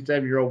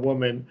 67-year-old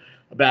woman,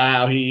 about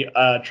how he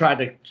tried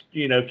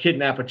to,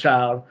 kidnap a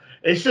child.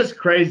 It's just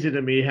crazy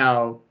to me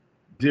how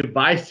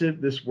divisive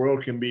this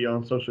world can be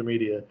on social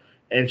media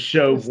and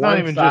show it's not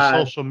even just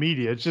social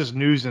media. It's just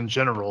news in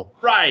general.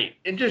 Right.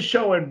 And just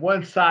showing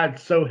one side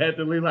so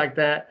heavily like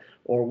that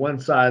or one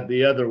side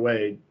the other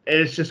way. And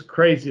it's just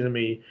crazy to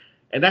me.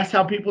 And that's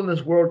how people in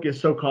this world get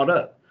so caught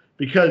up,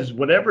 because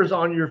whatever's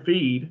on your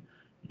feed,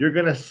 you're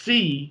going to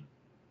see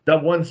the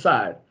one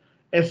side.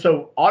 And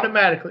so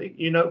automatically,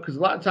 because a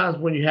lot of times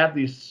when you have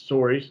these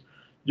stories,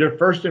 your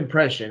first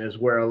impression is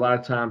where a lot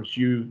of times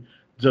you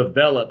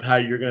develop how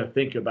you're going to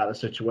think about a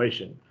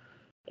situation.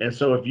 And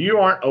so if you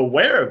aren't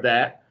aware of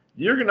that,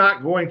 you're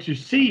not going to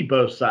see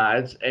both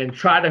sides and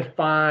try to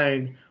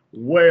find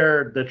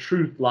where the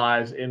truth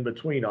lies in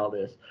between all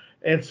this.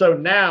 And so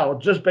now,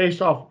 just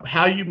based off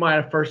how you might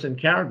have first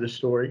encountered this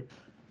story,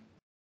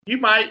 you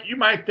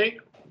might think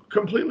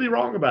completely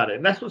wrong about it.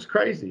 And that's what's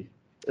crazy.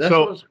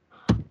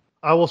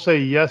 I will say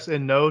yes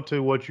and no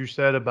to what you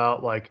said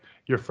about like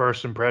your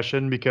first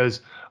impression,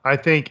 because I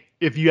think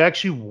if you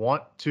actually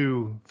want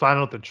to find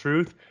out the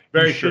truth,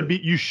 Very true.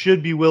 you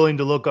should be willing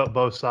to look up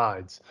both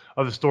sides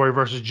of the story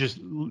versus just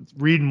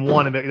reading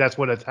one and that's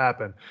what has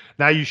happened.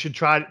 Now you should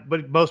try,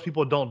 but most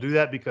people don't do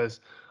that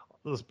because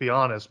let's be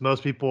honest,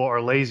 most people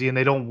are lazy and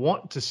they don't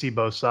want to see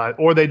both sides,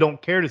 or they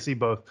don't care to see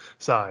both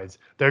sides.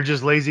 They're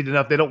just lazy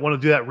enough. They don't want to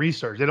do that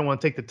research. They don't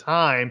want to take the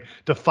time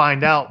to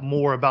find out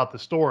more about the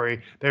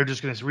story. They're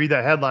just going to read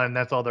that headline and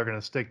that's all they're going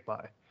to stick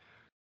by.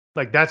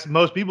 Like that's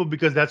most people,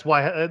 because that's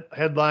why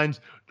headlines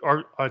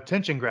are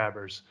attention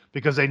grabbers,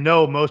 because they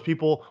know most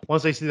people,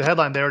 once they see the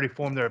headline, they already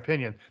form their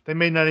opinion. They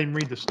may not even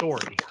read the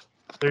story.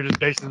 They're just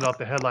basing it off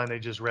the headline they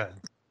just read.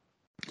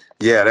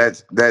 Yeah,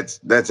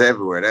 that's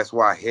everywhere. That's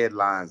why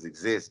headlines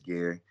exist,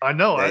 Gary. I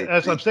know.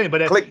 That's what I'm saying.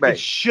 But it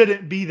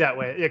shouldn't be that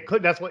way.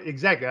 That's where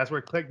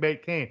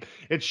clickbait came.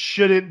 It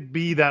shouldn't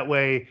be that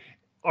way.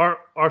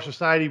 Our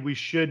society, we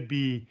should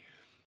be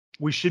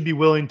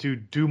willing to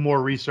do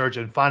more research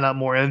and find out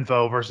more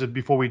info versus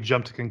before we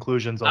jump to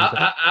conclusions on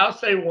things. I'll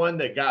say one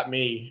that got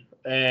me,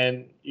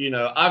 and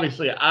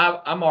obviously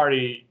I'm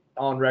already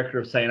on record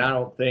of saying I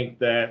don't think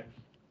that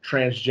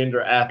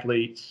transgender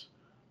athletes,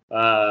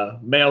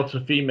 male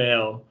to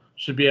female,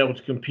 should be able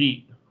to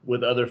compete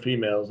with other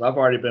females. I've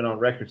already been on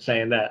record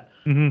saying that.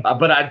 Mm-hmm.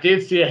 But I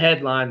did see a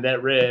headline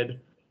that read,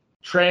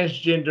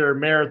 transgender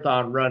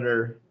marathon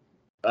runner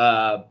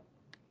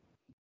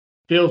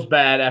feels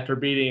bad after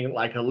beating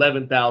like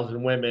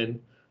 11,000 women,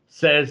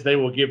 says they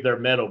will give their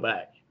medal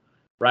back,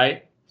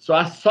 right? So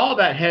I saw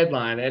that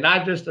headline and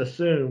I just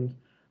assumed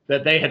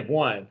that they had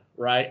won,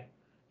 right?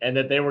 And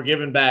that they were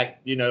giving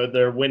back,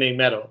 their winning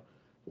medal.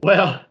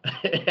 Well,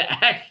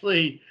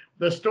 actually,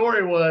 the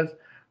story was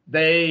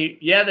they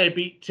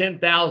beat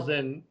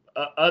 10,000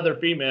 other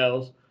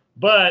females,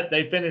 but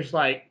they finished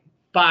like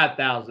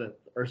 5,000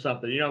 or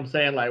something. You know what I'm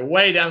saying? Like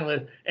way down the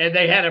list. And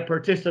they had a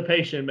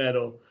participation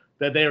medal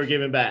that they were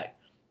giving back.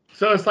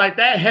 So it's like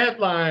that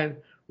headline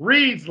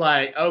reads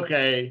like,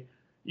 okay,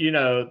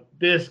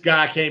 this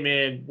guy came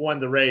in, won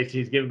the race,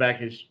 he's giving back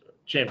his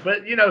champ.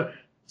 But, that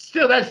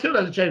still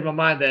doesn't change my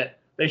mind that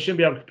they shouldn't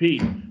be able to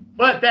compete.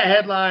 But that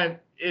headline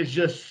is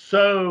just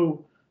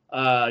so,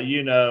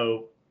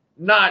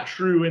 not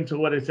true into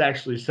what it's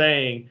actually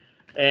saying.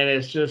 And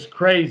it's just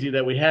crazy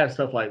that we have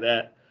stuff like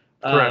that.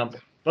 Correct.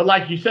 But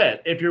like you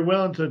said, if you're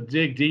willing to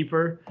dig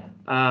deeper,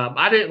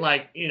 I didn't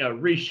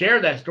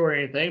reshare that story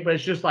or anything, but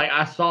it's just like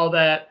I saw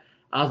that.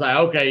 I was like,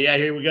 okay, yeah,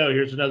 here we go.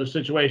 Here's another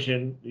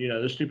situation,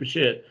 this stupid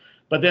shit.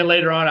 But then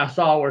later on, I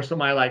saw where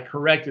somebody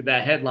corrected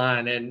that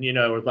headline and,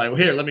 was like, well,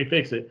 here, let me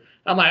fix it.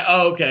 I'm like,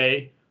 oh,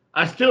 okay.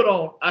 I still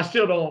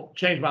don't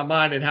change my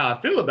mind in how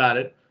I feel about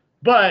it,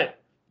 but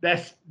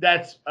that's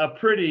a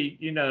pretty,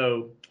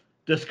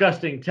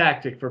 disgusting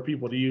tactic for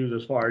people to use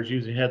as far as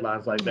using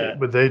headlines like that.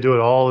 But they do it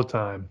all the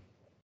time.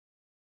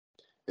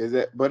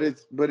 But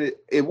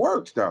it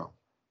works though.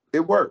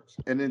 It works.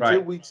 And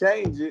until we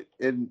change it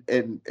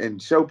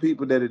and show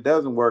people that it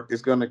doesn't work,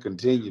 it's going to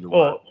continue to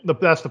work. Well,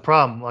 that's the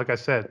problem. Like I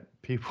said,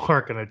 people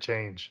aren't going to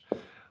change.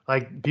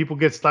 Like people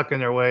get stuck in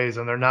their ways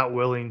and they're not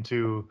willing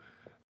to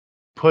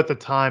put the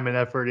time and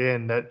effort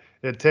in that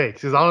it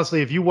takes. Because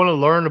honestly, if you want to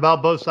learn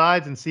about both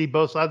sides and see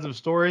both sides of the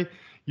story,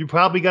 you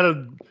probably got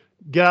to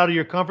get out of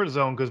your comfort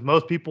zone, because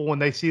most people, when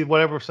they see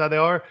whatever side they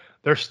are,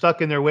 they're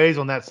stuck in their ways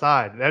on that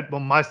side.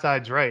 My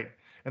side's right.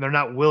 And they're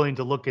not willing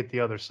to look at the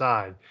other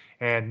side.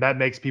 And that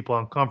makes people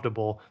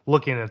uncomfortable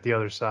looking at the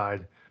other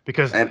side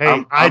because,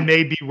 I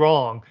may be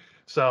wrong.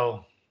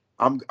 So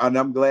I'm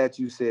glad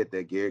you said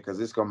that, Gary, because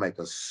it's going to make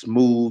a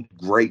smooth,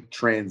 great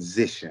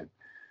transition.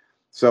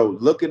 So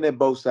looking at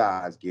both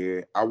sides,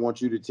 Gary, I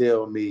want you to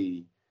tell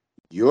me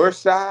your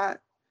side,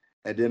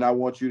 and then I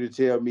want you to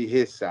tell me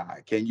his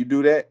side. Can you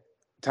do that?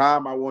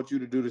 Tom, I want you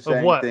to do the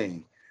same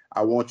thing.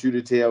 I want you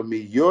to tell me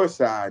your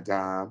side,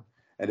 Tom,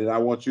 and then I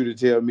want you to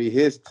tell me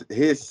his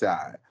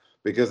side,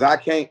 because I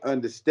can't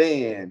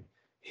understand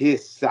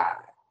his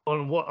side.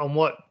 On what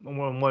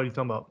are you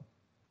talking about?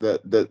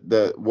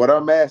 The what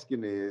I'm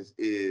asking is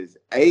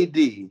AD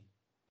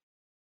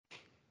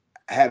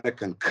had a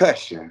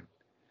concussion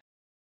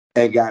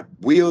and got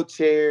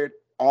wheelchaired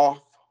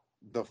off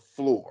the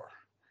floor.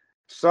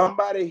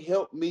 Somebody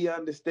help me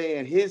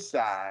understand his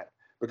side,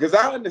 because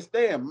I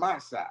understand my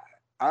side.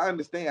 I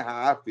understand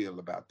how I feel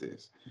about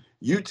this.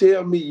 You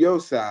tell me your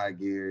side,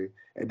 Gary,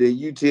 and then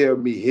you tell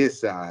me his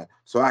side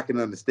so I can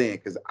understand,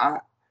 because I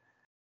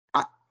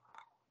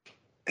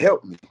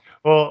help me.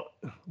 Well,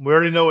 we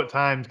already know what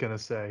Time's going to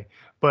say,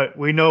 but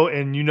we know,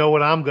 and you know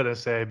what I'm going to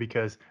say,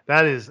 because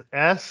that is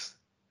SAWFT.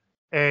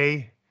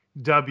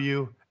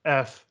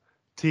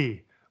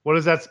 What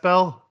does that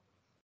spell?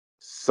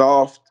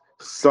 Soft.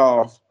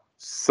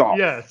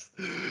 Yes,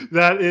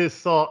 that is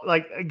soft.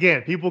 Like,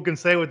 again, people can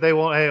say what they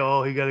want. Hey,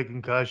 he got a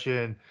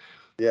concussion.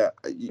 Yeah,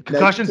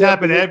 concussions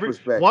happen every.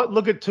 What?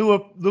 Look at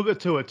Tua.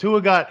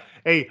 Tua got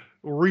a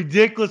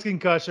ridiculous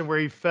concussion where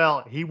he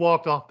fell. He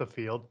walked off the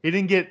field. He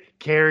didn't get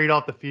carried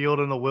off the field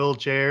in a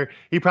wheelchair.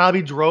 He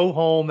probably drove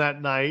home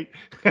that night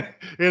and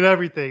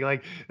everything.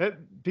 Like that,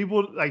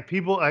 people,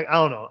 I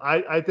don't know.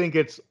 I think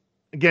it's,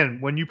 again,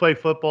 when you play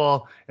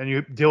football and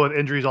you deal with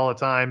injuries all the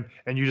time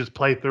and you just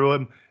play through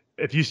them,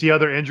 if you see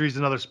other injuries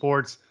in other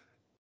sports,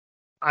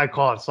 I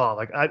call it soft.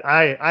 Like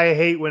I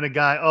hate when a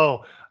guy,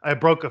 I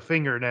broke a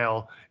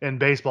fingernail in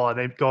baseball and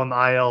they go on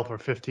the IL for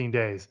 15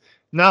 days.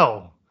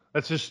 No,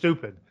 that's just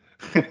stupid.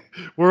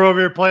 We're over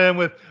here playing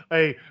with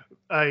a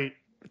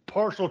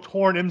partial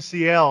torn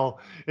MCL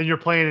and you're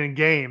playing in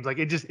games. Like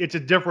it's a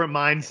different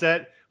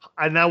mindset.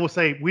 And I will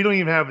say we're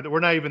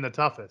not even the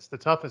toughest. The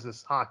toughest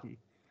is hockey.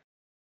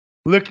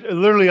 Look,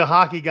 literally a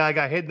hockey guy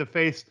got hit in the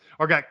face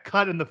or got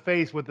cut in the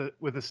face with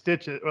a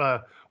stitch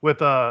with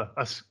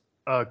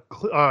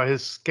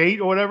his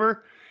skate or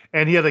whatever,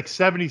 and he had like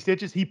 70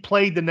 stitches. He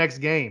played the next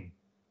game.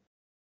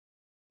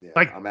 Yeah,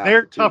 like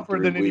they're tougher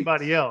than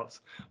anybody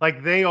else.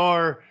 Like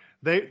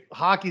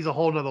hockey's a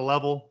whole nother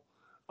level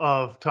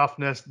of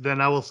toughness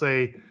than I will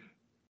say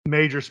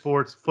major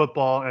sports,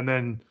 football, and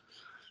then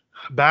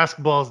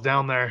basketball's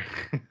down there.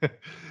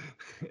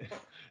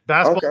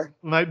 Basketball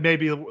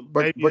maybe.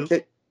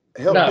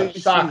 Help me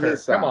soccer. see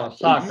his side. Come on,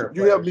 soccer.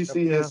 You help me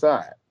see his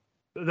side.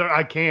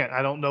 I can't.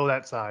 I don't know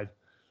that side.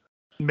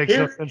 It makes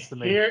no sense to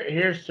me.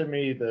 Here's to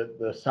me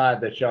the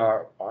side that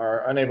y'all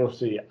are unable to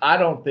see. I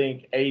don't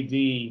think AD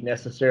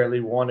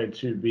necessarily wanted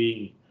to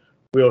be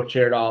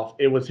wheelchaired off.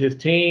 It was his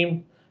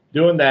team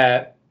doing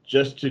that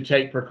just to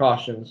take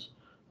precautions.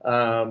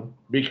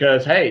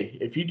 Because, hey,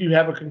 if you do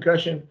have a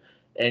concussion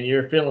and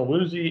you're feeling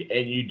woozy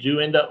and you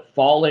do end up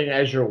falling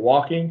as you're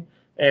walking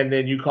and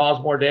then you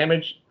cause more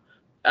damage,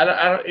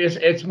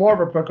 it's more of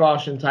a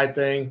precaution type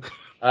thing.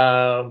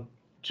 To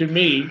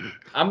me,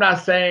 I'm not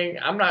saying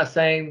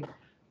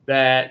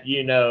that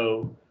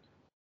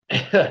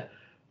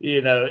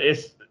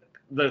it's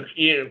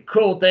the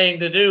cool thing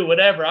to do,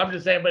 whatever. I'm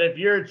just saying, but if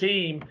you're a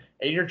team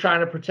and you're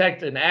trying to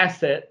protect an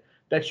asset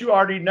that you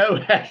already know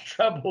has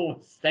trouble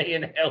with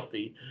staying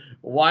healthy,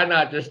 why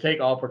not just take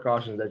all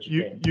precautions that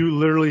you can? You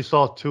literally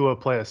saw Tua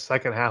play a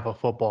second half of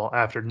football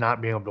after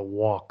not being able to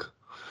walk.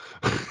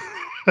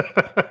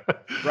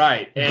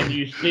 Right, and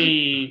you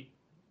see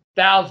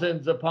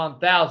thousands upon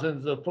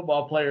thousands of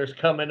football players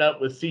coming up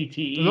with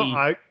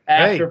CTE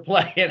after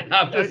playing.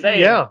 I'm just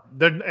saying. Yeah,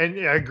 and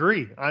I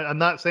agree. I'm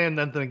not saying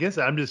nothing against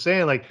that. I'm just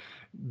saying, like,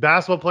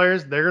 basketball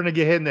players, they're going to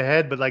get hit in the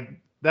head, but, like,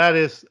 that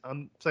is,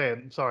 I'm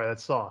saying, sorry,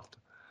 that's soft.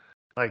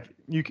 Like,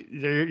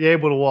 you're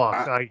able to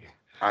walk.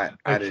 It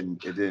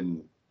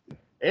didn't.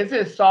 Is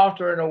it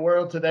softer in a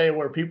world today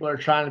where people are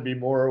trying to be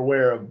more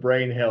aware of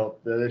brain health,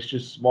 that it's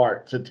just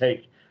smart to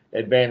take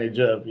advantage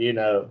of,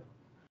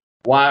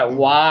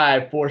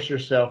 why force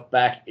yourself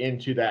back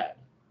into that?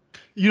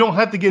 You don't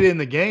have to get in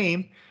the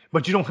game,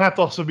 but you don't have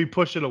to also be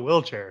pushed in a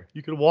wheelchair.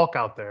 You can walk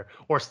out there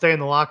or stay in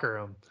the locker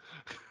room.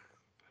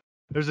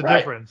 There's a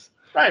difference.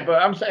 Right,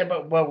 but I'm saying,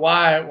 but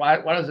why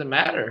does it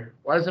matter?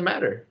 Why does it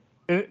matter?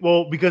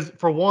 Well, because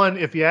for one,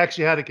 if he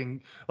actually had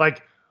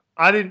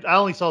I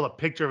only saw the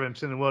picture of him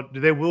sitting. Well,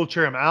 did they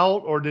wheelchair him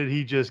out, or did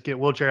he just get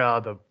wheelchair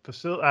out of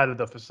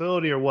the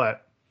facility, or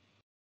what?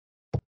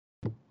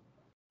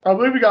 I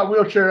believe we got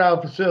wheelchair out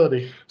of the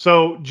facility.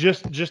 So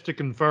just to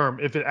confirm,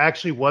 if it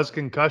actually was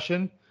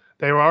concussion,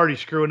 they were already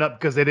screwing up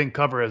because they didn't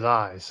cover his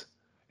eyes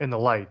in the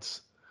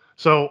lights.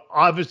 So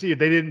obviously, if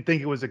they didn't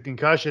think it was a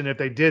concussion, if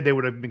they did, they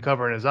would have been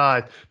covering his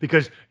eyes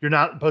because you're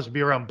not supposed to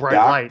be around bright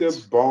lights.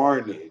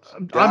 Barnage.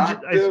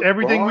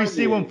 Everything we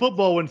see when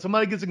football, when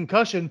somebody gets a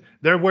concussion,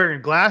 they're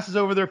wearing glasses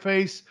over their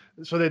face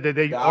so that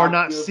they are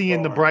not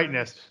seeing the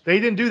brightness.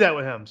 They didn't do that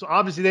with him. So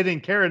obviously, they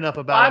didn't care enough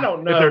about I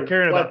don't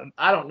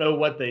know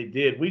what they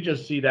did. We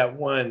just see that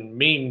one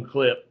meme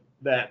clip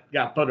that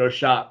got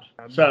photoshopped.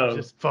 So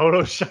just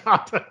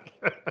photoshopped.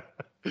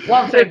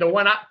 Well, I'm saying the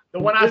one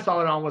I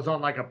saw it on was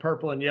on like a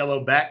purple and yellow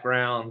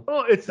background.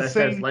 Oh, it's the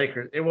same. Says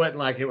Lakers. It wasn't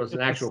like it was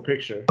an actual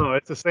picture. No,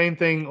 it's the same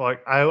thing.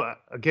 Like I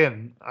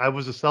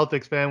was a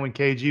Celtics fan when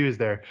KG was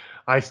there.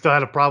 I still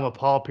had a problem with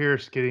Paul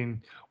Pierce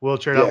getting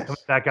wheelchaired out, coming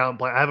back out and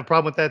play. I have a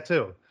problem with that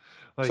too.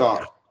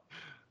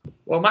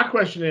 Well, my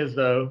question is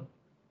though,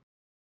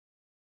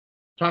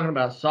 talking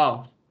about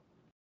soft,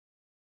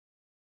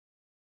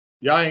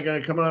 y'all ain't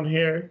gonna come on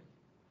here,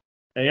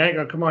 and y'all ain't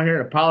gonna come on here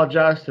and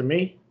apologize to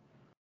me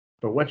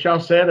for what y'all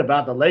said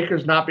about the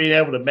Lakers not being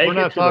able to make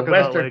it to the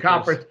Western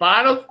Conference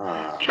Finals. Come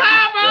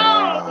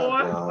on,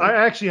 boy. I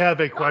actually have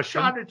a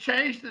question. I'm trying to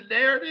change the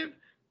narrative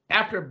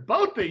after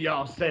both of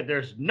y'all said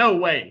there's no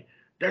way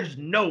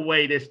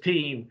this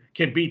team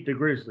can beat the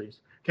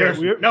Grizzlies.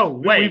 There's no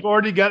way. We've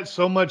already got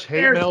so much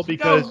hate mail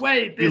because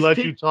we let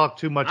you talk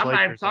too much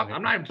Lakers.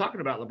 I'm not even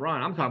talking about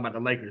LeBron. I'm talking about the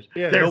Lakers.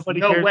 Yeah, there's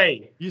no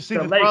way. You see,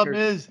 the problem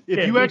is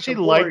if you actually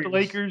like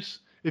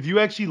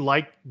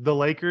the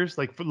Lakers,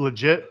 like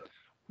legit,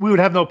 we would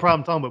have no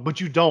problem talking about it,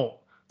 but you don't.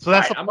 So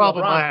that's the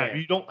problem I have.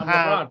 You don't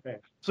have.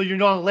 So you're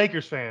not a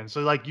Lakers fan.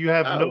 So like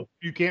No.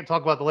 you can't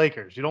talk about the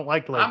Lakers. You don't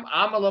like the Lakers.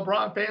 I'm a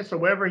LeBron fan, so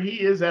wherever he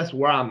is, that's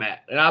where I'm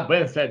at. And I've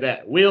been said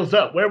that. Wheels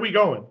up. Where are we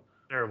going?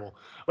 Terrible.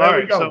 Where All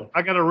we right, going? so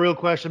I got a real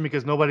question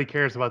because nobody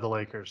cares about the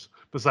Lakers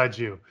besides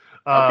you.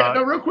 Okay,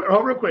 no, real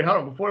quick. Hold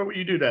on. Before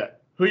you do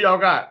that, who y'all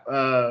got?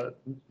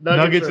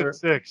 Nuggets or at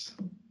 6.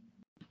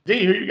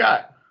 D? Who you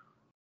got?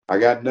 I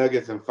got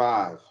Nuggets in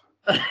 5.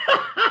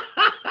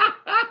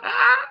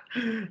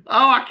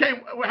 I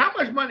can't. How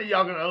much money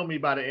y'all gonna owe me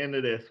by the end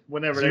of this?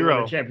 Whenever they win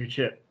Zero. the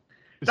championship.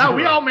 No,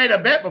 we Zero. all made a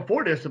bet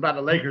before this about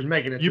the Lakers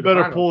making it. You to the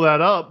better finals. pull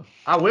that up.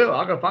 I will.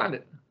 I'll go find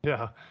it.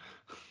 Yeah.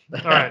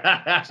 All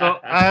right. So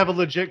I have a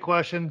legit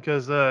question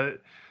because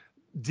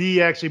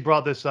D actually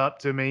brought this up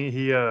to me.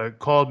 He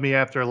called me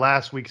after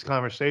last week's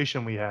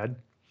conversation we had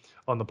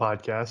on the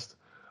podcast.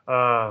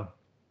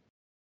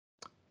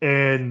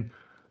 And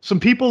some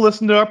people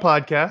listened to our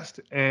podcast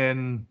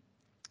and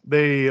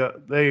they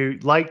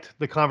liked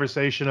the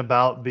conversation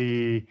about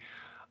the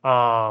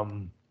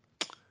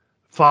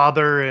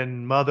father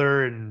and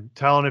mother and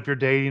telling if you're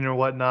dating or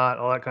whatnot,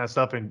 all that kind of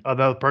stuff, and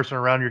another person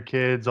around your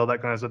kids, all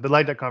that kind of stuff. They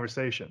liked that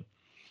conversation.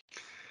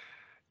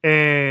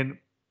 And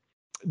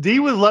D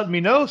was letting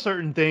me know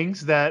certain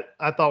things that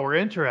I thought were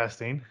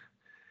interesting.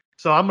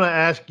 So I'm going to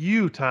ask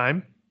you,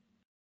 Time,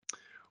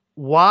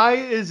 why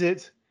is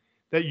it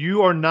that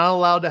you are not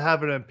allowed to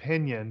have an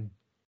opinion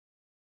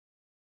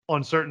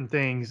on certain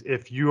things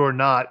if you are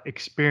not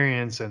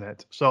experiencing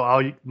it?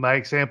 So my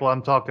example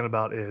I'm talking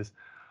about is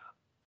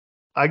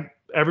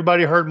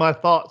everybody heard my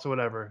thoughts or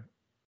whatever.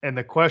 And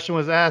the question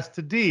was asked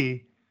to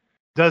D,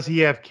 does he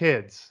have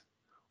kids?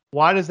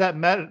 Why does that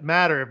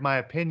matter if my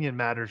opinion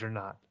matters or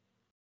not?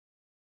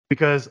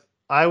 Because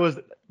why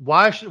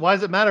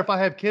does it matter if I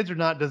have kids or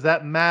not? Does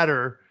that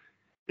matter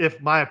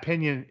if my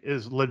opinion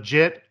is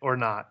legit or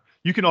not?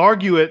 You can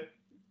argue it.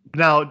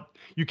 Now,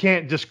 you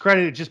can't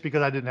discredit it just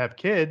because I didn't have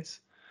kids.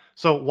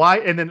 So why?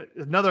 And then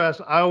another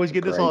aspect, I always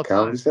get this all the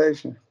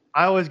time.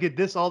 I always get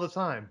this all the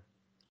time.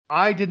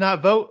 I did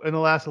not vote in the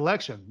last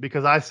election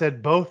because I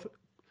said both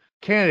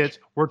candidates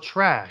were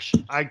trash.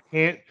 I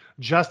can't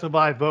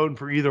justify voting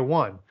for either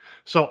one.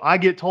 So I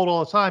get told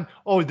all the time,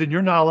 oh, then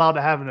you're not allowed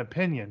to have an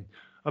opinion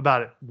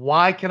about it.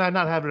 Why can I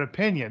not have an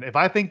opinion? If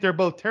I think they're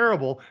both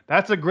terrible,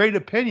 that's a great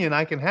opinion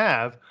I can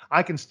have.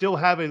 I can still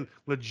have a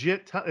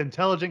legit,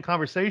 intelligent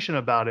conversation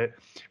about it.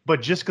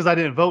 But just because I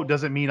didn't vote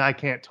doesn't mean I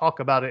can't talk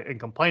about it and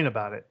complain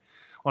about it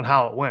on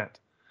how it went.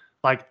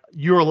 Like,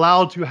 you're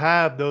allowed to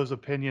have those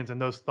opinions and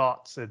those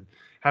thoughts and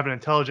have an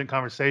intelligent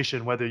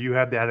conversation, whether you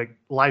have that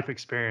life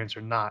experience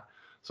or not.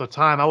 So,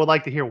 Time, I would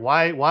like to hear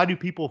why do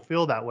people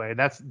feel that way? And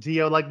that's D,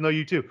 I would like to know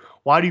you too.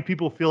 Why do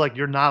people feel like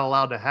you're not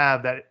allowed to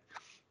have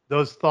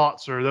those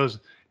thoughts or those,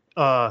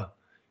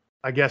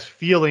 I guess,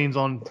 feelings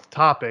on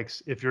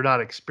topics if you're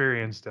not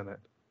experienced in it?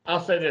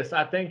 I'll say this.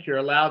 I think you're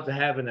allowed to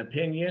have an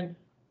opinion.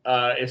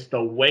 It's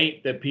the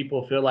weight that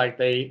people feel like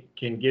they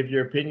can give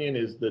your opinion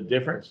is the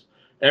difference.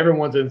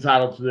 Everyone's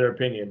entitled to their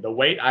opinion. The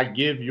weight I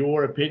give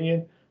your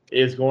opinion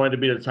is going to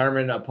be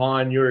determined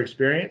upon your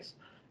experience.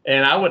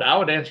 And I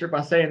would answer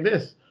by saying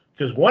this,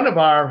 because one of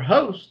our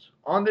hosts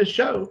on this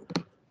show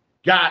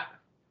got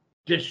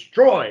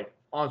destroyed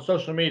on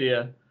social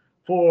media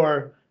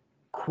for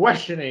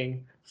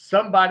questioning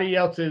somebody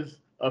else's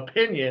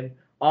opinion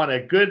on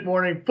a Good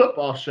Morning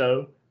Football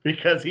show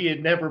because he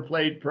had never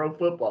played pro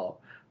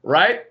football.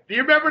 Right? Do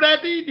you remember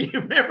that, D? Do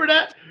you remember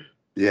that?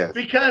 Yes.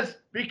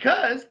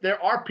 Because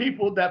there are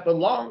people that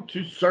belong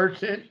to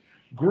certain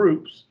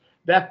groups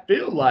that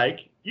feel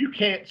like you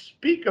can't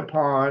speak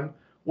upon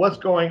what's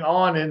going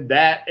on in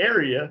that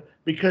area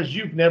because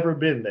you've never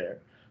been there.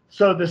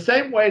 So the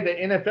same way that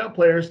NFL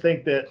players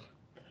think that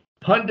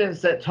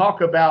pundits that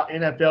talk about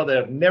NFL that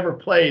have never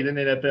played in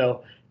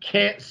NFL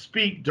can't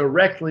speak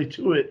directly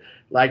to it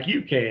like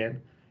you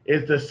can,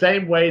 is the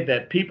same way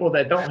that people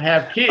that don't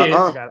have kids.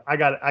 I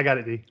got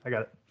it, D. I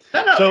got it.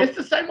 No, So- it's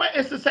the same way.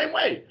 It's the same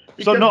way.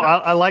 So Because no,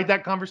 I like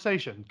that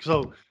conversation.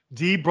 So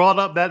D brought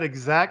up that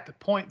exact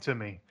point to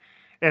me,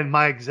 and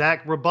my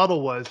exact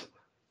rebuttal was,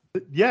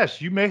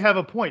 yes, you may have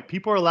a point.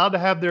 People are allowed to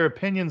have their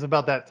opinions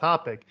about that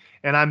topic,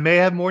 and I may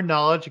have more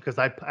knowledge because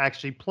I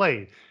actually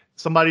played.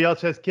 Somebody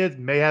else has kids,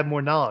 may have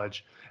more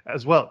knowledge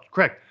as well.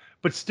 Correct.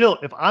 But still,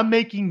 if I'm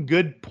making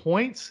good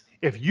points,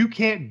 if you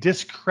can't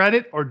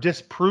discredit or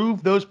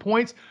disprove those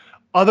points,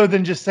 other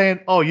than just saying,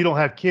 oh, you don't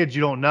have kids,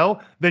 you don't know,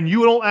 then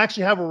you don't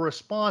actually have a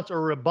response or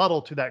a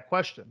rebuttal to that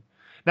question.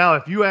 Now,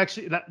 if you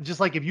actually, just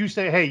like if you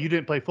say, hey, you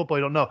didn't play football,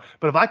 you don't know.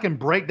 But if I can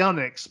break down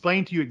and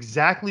explain to you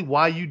exactly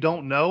why you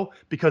don't know,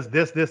 because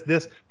this,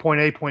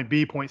 point A, point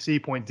B, point C,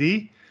 point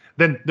D,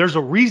 then there's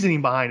a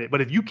reasoning behind it.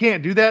 But if you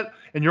can't do that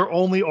and your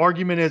only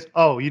argument is,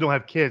 oh, you don't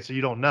have kids, so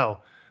you don't know,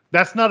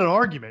 that's not an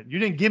argument. You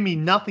didn't give me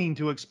nothing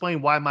to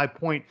explain why my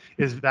point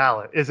isn't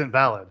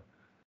valid.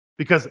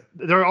 Because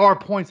there are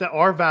points that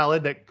are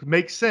valid, that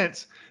make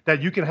sense,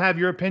 that you can have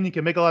your opinion,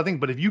 can make a lot of things.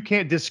 But if you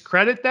can't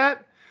discredit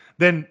that,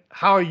 then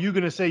how are you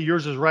going to say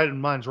yours is right and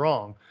mine's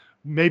wrong?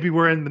 maybe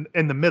we're in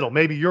the middle.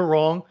 Maybe you're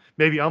wrong.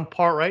 Maybe I'm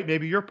part right.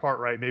 Maybe you're part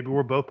right. Maybe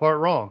we're both part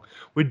wrong.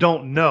 We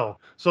don't know.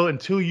 So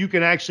until you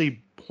can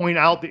actually point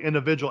out the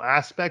individual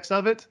aspects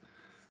of it,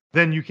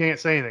 then you can't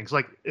say anything. It's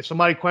like if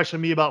somebody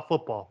questioned me about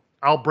football,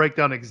 I'll break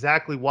down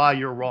exactly why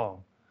you're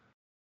wrong.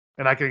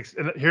 And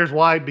and here's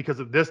why, because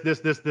of this.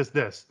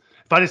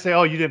 If I just say,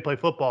 oh, you didn't play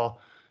football,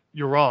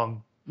 you're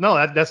wrong.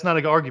 No, that's not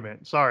an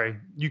argument. Sorry.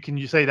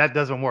 You say that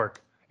doesn't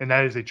work. And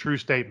that is a true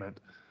statement.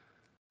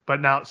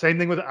 But now, same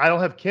thing with, I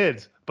don't have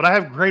kids, but I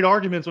have great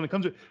arguments when it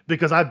comes to,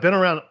 because I've been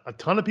around a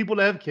ton of people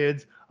that have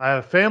kids. I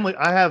have family.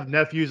 I have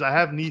nephews. I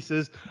have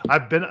nieces.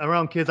 I've been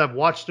around kids. I've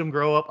watched them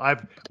grow up.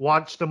 I've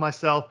watched them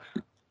myself.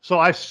 So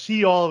I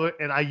see all of it,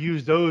 and I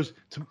use those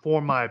to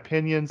form my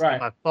opinions and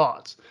my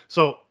thoughts.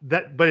 So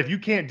but if you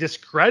can't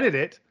discredit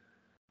it,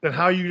 then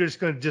how are you just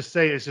going to just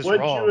say it's just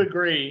wrong?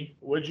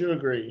 Would you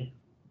agree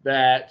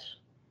that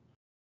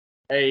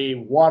a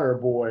water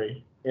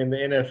boy in the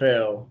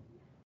NFL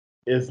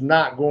is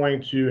not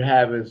going to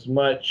have as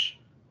much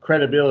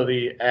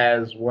credibility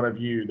as one of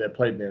you that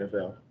played in the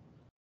NFL?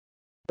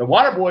 The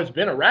water boy's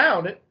been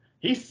around it.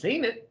 He's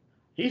seen it.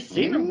 He's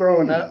seen them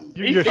growing up.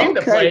 He's seen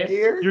the play.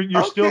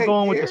 You're still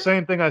going with the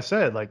same thing I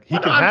said. Like he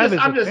can have his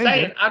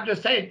opinion. I'm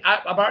just saying.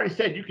 I've already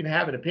said you can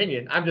have an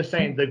opinion. I'm just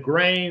saying the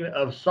grain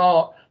of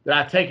salt that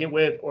I take it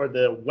with, or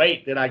the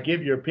weight that I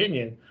give your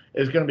opinion,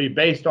 is going to be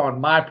based on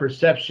my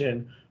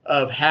perception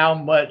of how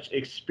much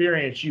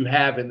experience you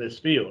have in this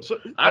field. So,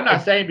 I'm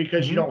not saying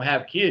because you don't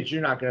have kids,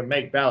 you're not going to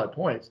make valid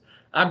points.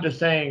 I'm just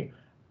saying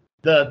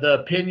the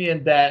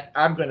opinion that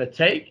I'm going to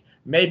take,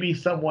 maybe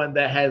someone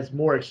that has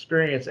more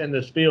experience in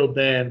this field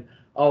than,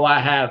 oh, I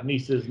have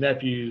nieces,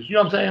 nephews. You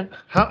know what I'm saying?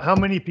 How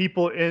many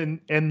people in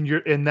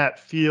that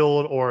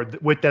field or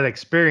with that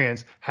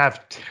experience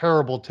have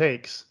terrible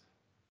takes,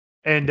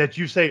 and that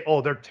you say, oh,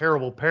 they're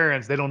terrible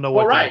parents, they don't know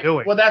what they're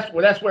doing? Well,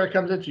 that's where it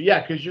comes into.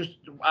 Yeah, because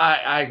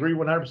I agree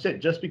 100%.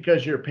 Just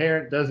because you're a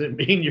parent doesn't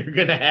mean you're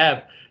going to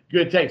have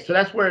good takes. So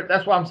that's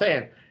why I'm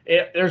saying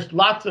there's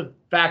lots of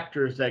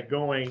factors that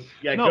go into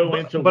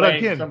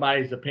weighing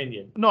somebody's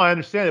opinion. No, I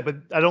understand it, but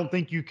I don't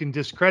think you can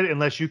discredit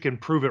unless you can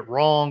prove it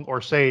wrong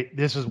or say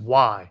this is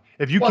why.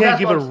 If you can't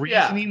give a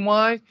reasoning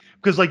why,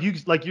 because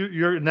like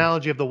your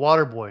analogy of the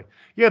water boy,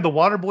 the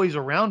water boy's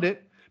around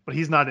it, but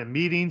he's not in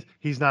meetings,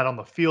 he's not on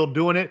the field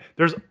doing it.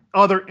 There's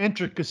other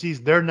intricacies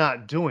they're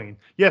not doing.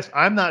 Yes,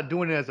 I'm not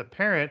doing it as a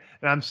parent,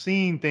 and I'm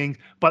seeing things,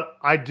 but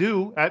I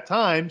do at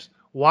times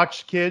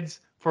watch kids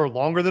for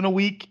longer than a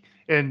week.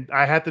 And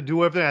I had to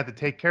do everything. I had to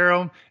take care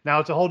of them. Now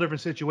it's a whole different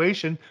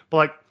situation.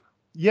 But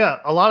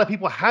a lot of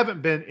people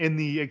haven't been in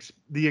the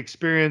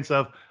experience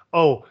of,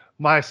 oh,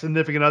 my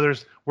significant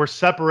others were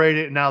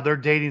separated and now they're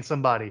dating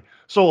somebody.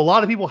 So a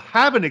lot of people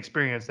haven't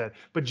experienced that.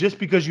 But just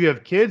because you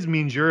have kids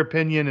means your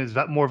opinion is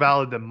more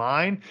valid than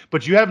mine.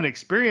 But you haven't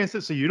experienced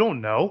it, so you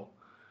don't know.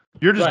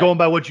 You're just going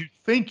by what you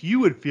think you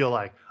would feel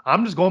like.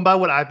 I'm just going by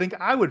what I think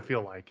I would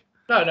feel like.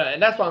 No,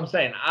 and that's what I'm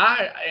saying.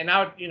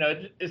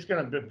 It's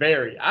going to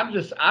vary.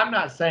 I'm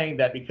not saying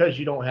that because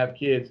you don't have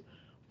kids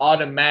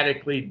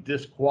automatically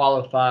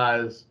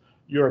disqualifies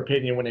your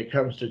opinion when it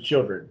comes to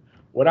children.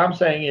 What I'm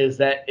saying is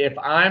that if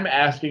I'm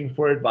asking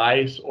for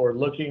advice or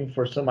looking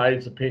for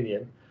somebody's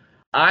opinion,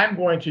 I'm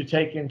going to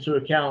take into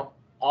account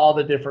all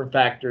the different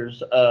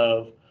factors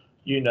of,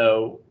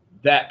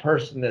 that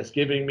person that's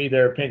giving me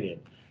their opinion.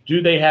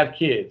 Do they have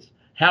kids?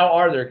 How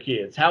are their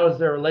kids? How is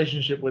their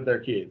relationship with their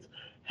kids?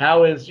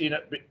 How is,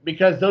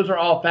 because those are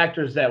all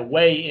factors that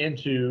weigh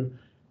into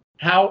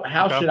how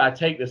should I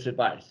take this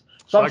advice?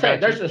 So I'm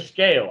saying there's a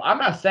scale. I'm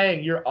not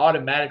saying you're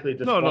automatically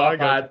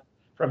disqualified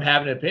from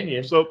having an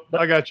opinion. So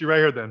I got you right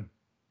here then.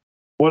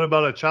 What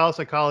about a child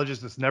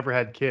psychologist that's never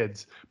had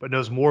kids, but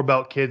knows more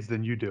about kids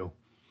than you do?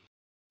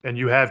 And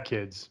you have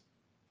kids.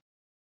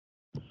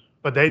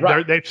 But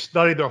they've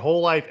studied their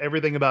whole life,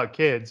 everything about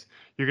kids.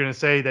 You're going to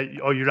say that,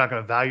 oh, you're not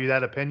going to value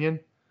that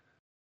opinion?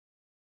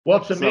 Well,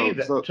 to me,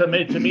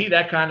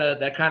 that kind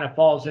of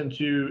falls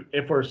into,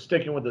 if we're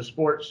sticking with the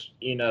sports,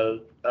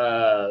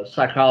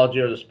 psychology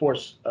or the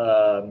sports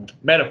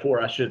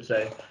metaphor, I should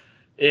say,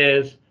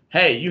 is,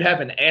 hey, you have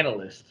an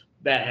analyst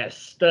that has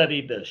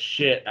studied the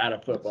shit out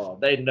of football.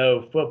 They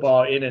know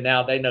football in and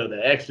out. They know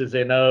the X's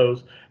and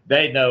O's.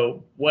 They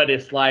know what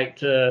it's like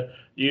to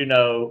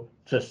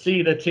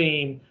see the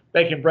team.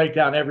 They can break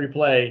down every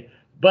play,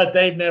 but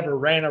they've never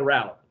ran a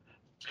route.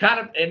 It's kind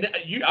of, and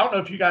I don't know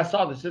if you guys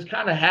saw this. This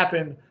kind of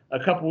happened a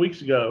couple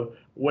weeks ago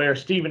where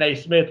Stephen A.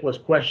 Smith was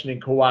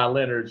questioning Kawhi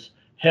Leonard's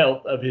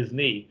health of his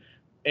knee.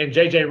 And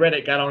J.J.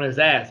 Redick got on his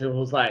ass and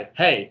was like,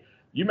 hey,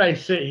 you may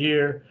sit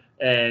here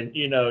and,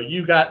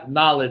 you got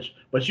knowledge,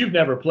 but you've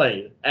never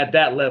played at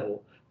that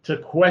level. To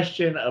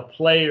question a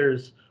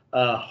player's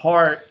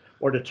heart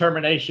or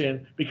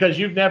determination because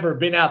you've never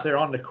been out there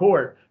on the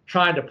court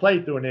trying to play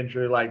through an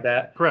injury like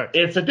that. Correct.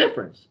 It's a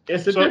difference.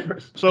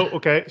 Difference. So,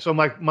 okay. So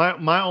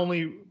my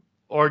only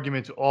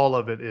argument to all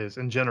of it is,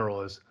 in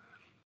general, is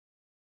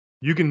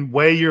you can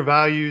weigh your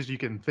values. You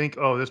can think,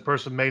 oh, this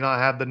person may not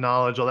have the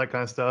knowledge, all that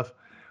kind of stuff.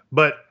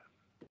 But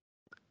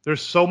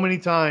there's so many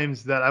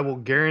times that I will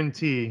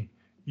guarantee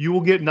you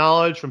will get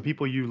knowledge from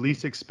people you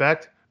least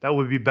expect. That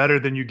would be better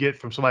than you get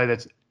from somebody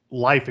that's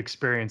life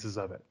experiences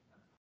of it.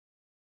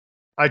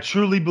 I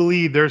truly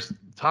believe there's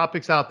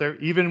topics out there,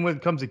 even when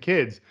it comes to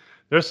kids.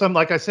 There's some,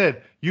 like I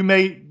said, you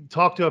may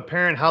talk to a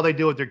parent how they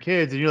deal with their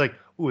kids, and you're like,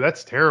 "Ooh,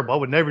 that's terrible. I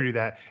would never do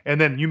that."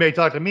 And then you may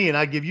talk to me, and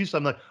I give you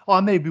something like, "Oh,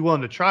 I may be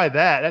willing to try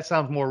that. That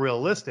sounds more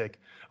realistic."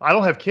 I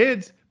don't have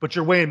kids, but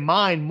you're weighing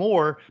mine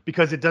more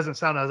because it doesn't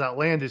sound as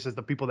outlandish as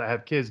the people that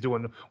have kids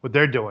doing what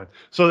they're doing.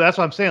 So that's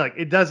what I'm saying. Like,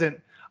 it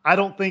doesn't. I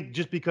don't think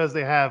just because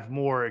they have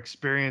more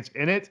experience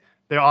in it,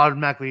 they're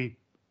automatically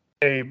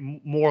a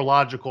more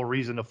logical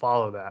reason to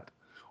follow that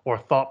or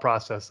thought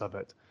process of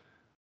it.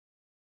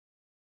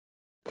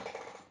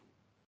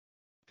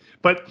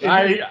 But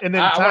I and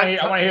then want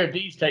to hear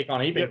D's take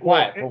on it. He's been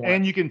quiet for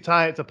and you can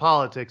tie it to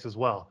politics as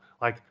well.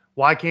 Like,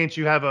 why can't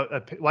you have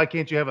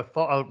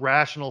a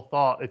rational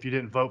thought if you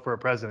didn't vote for a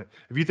president?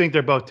 If you think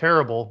they're both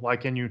terrible, why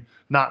can you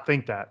not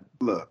think that?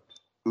 Look.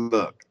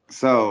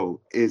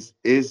 So this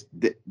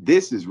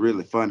is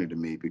really funny to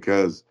me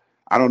because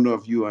I don't know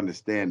if you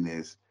understand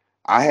this.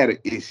 I had an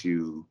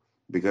issue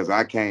because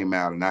I came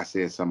out and I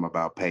said something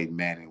about Peyton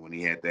Manning when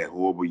he had that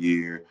horrible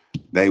year.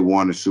 They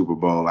won the Super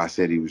Bowl. I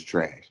said he was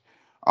trash.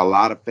 A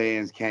lot of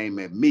fans came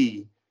at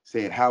me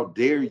saying, "How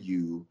dare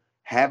you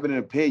have an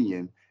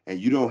opinion and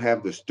you don't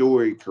have the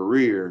storied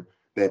career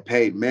that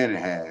Peyton Manning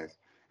has?"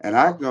 And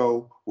I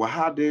go, "Well,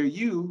 how dare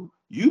you?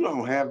 You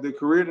don't have the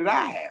career that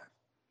I have."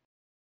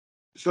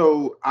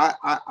 So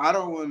I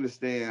don't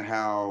understand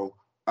how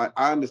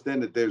I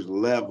understand that there's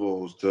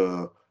levels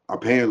to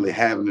apparently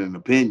having an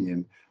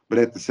opinion, but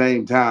at the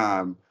same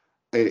time,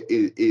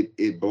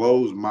 it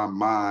blows my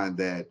mind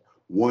that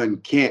one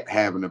can't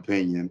have an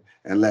opinion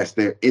unless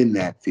they're in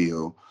that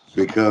field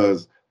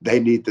because they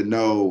need to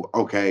know,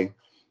 okay,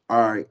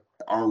 all right,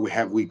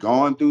 have we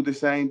gone through the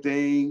same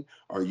thing?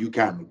 Are you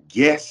kind of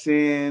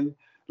guessing?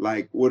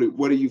 Like, what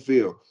do you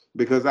feel?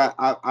 Because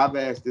I've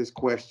asked this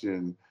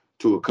question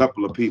to a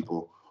couple of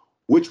people.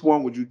 Which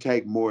one would you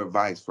take more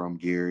advice from,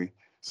 Gary?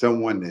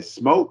 Someone that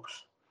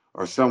smokes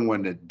or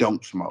someone that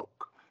don't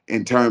smoke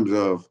in terms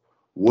of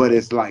what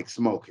it's like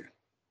smoking?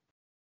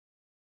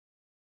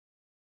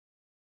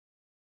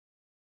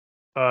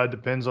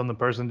 Depends on the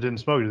person that didn't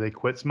smoke. Do they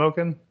quit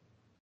smoking?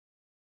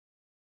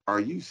 Are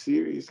you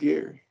serious,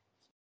 Gary?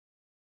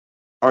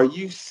 Are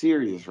you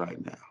serious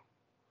right now?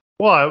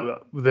 Well,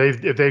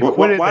 if they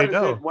quit it, they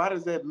know. Why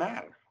does that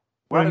matter?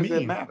 Why does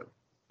that matter?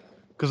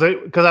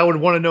 Because I would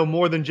want to know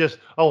more than just,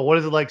 oh, what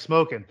is it like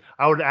smoking?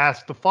 I would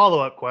ask the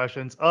follow-up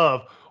questions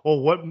of, well,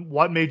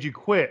 what made you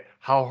quit?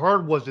 How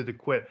hard was it to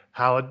quit?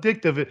 How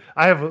addictive it?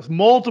 I have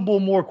multiple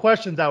more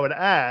questions I would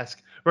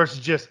ask versus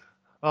just,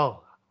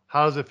 oh,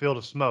 how does it feel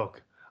to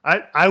smoke?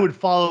 I would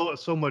follow it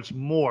so much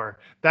more.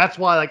 That's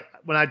why, like,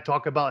 when I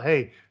talk about,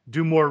 hey,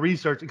 do more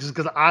research,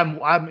 because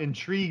I'm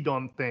intrigued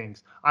on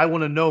things. I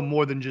want to know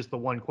more than just the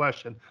one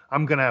question.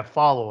 I'm gonna have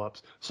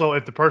follow-ups. So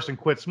if the person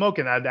quit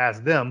smoking, I'd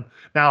ask them.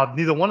 Now, if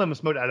neither one of them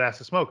smoked, I'd ask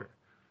the smoker.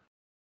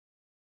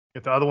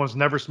 If the other one's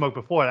never smoked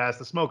before, I'd ask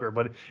the smoker.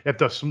 But if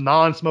the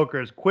non-smoker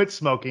has quit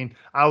smoking,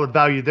 I would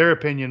value their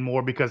opinion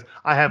more because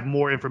I have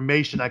more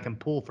information I can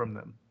pull from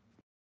them.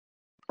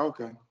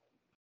 Okay.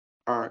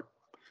 All right.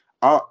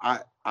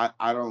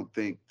 I don't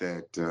think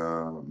that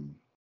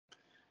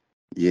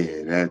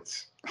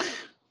that's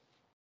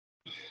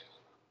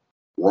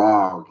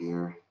wow,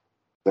 Gary.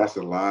 That's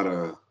a lot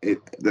of it.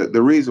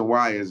 The reason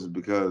why is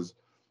because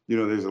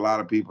there's a lot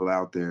of people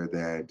out there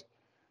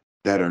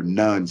that are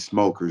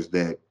non-smokers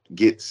that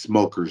get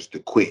smokers to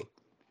quit.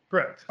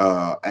 Correct.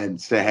 And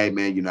say, hey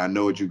man, I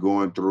know what you're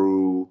going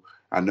through.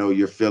 I know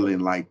you're feeling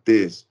like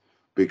this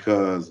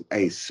because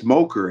a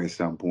smoker at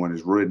some point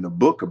has written a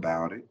book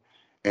about it.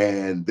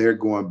 And they're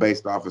going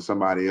based off of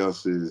somebody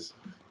else's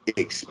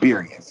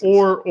experience.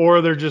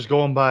 Or they're just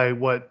going by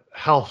what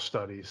health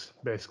studies,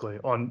 basically,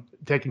 on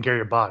taking care of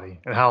your body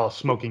and how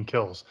smoking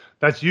kills.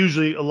 That's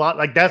usually a lot.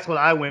 Like, that's what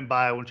I went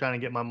by when trying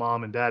to get my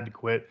mom and dad to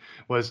quit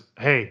was,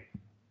 hey,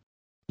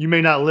 you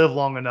may not live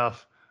long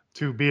enough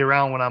to be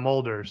around when I'm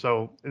older.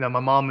 So, my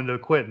mom ended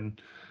up quitting.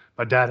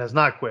 My dad has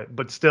not quit.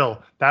 But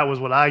still, that was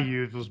what I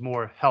used was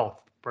more health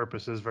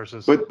purposes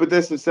versus. But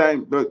that's the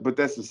same. But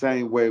that's the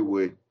same way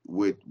with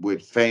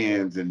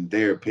fans and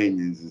their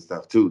opinions and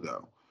stuff too,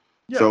 though.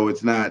 Yeah. So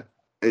it's not.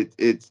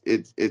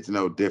 It's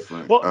no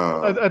different.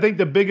 Well, I think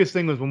the biggest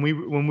thing was when we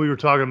were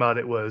talking about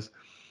it was,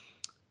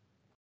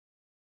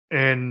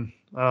 and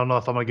I don't know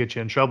if I'm gonna get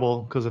you in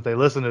trouble because if they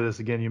listen to this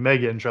again, you may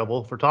get in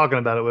trouble for talking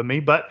about it with me.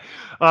 But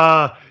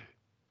the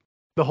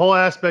whole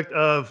aspect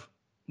of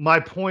my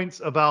points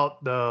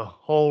about the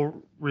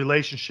whole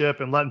relationship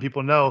and letting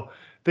people know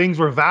things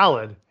were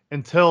valid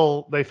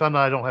until they found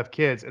out I don't have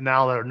kids, and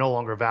now they're no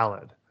longer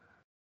valid.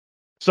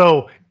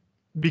 So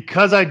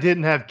because I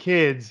didn't have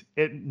kids,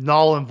 it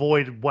null and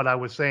void what I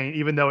was saying,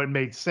 even though it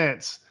made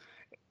sense.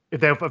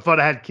 If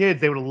I had kids,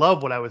 they would have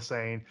loved what I was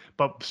saying.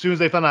 But as soon as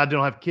they found out I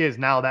don't have kids,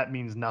 now that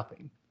means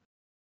nothing.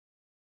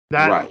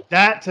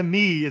 That to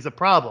me is a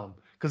problem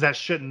because that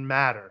shouldn't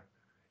matter.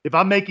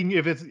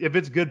 If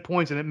it's good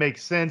points and it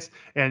makes sense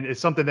and it's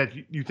something that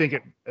you think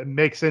it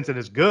makes sense and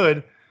is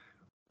good,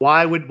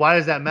 why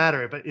does that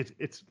matter? If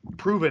it's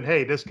proven,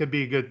 hey, this could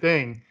be a good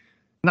thing.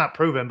 Not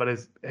proven, but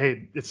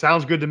it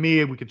sounds good to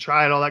me. We could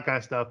try it, all that kind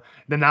of stuff.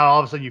 Then now all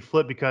of a sudden you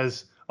flip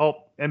because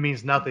it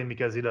means nothing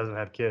because he doesn't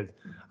have kids.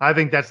 I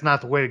think that's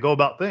not the way to go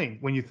about things.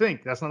 When you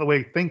think, that's not the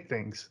way to think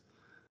things.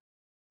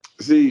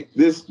 See,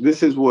 this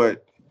is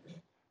what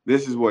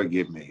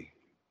get me.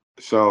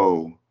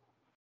 So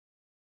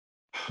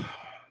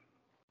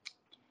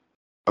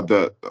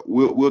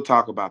we'll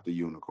talk about the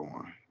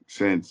unicorn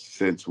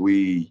since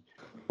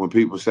when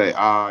people say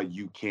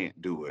you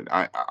can't do it.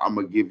 I'm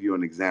gonna give you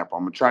an example.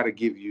 I'm gonna try to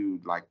give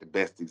you like the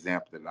best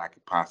example that I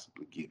could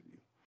possibly give you.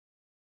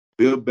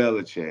 Bill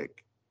Belichick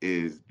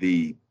is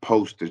the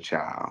poster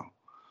child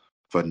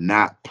for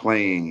not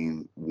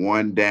playing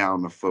one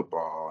down of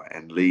football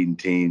and leading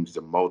teams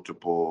to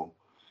multiple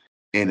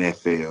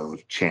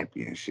NFL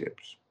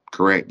championships.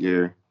 Correct,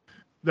 Gary?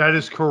 That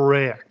is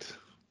correct.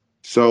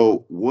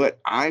 So what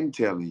I'm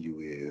telling you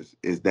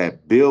is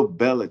that Bill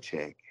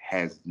Belichick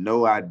has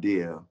no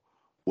idea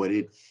what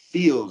it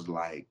feels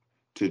like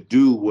to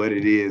do what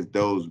it is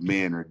those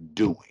men are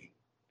doing.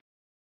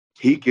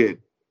 He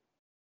could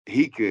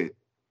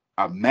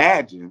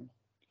imagine,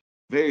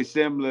 very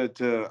similar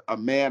to a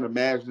man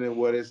imagining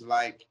what it's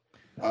like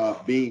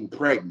being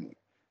pregnant.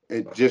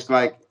 It just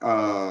like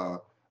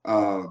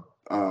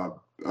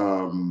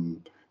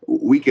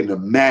we can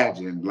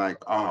imagine, like,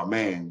 oh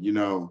man,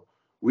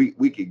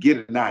 we could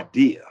get an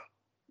idea.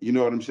 You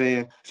know what I'm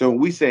saying? So when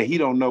we say he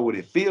don't know what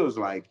it feels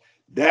like,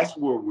 that's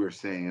what we're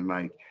saying.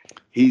 Like,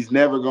 he's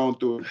never gone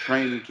through a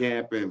training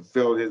camp and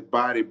felt his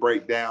body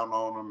break down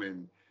on him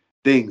and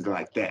things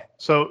like that.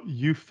 So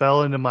you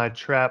fell into my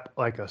trap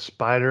like a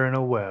spider in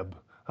a web.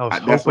 I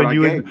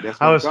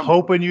was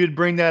hoping you would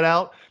bring that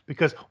out,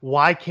 because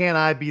why can't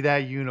I be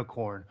that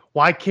unicorn?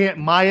 Why can't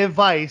my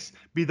advice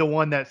be the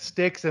one that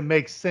sticks and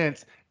makes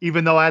sense,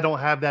 even though I don't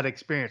have that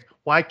experience?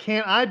 Why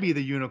can't I be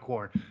the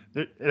unicorn?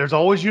 There's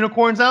always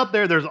unicorns out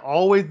there. There's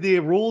always the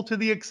rule to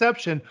the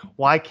exception.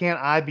 Why can't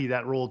I be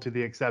that rule to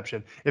the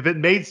exception? If it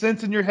made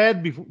sense in your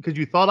head because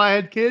you thought I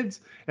had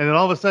kids, and then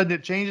all of a sudden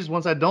it changes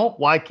once I don't,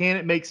 why can't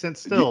it make sense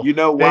still? You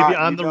know why? Maybe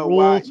I'm the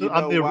rule.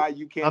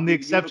 I'm the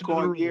exception to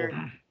the rule. Gary?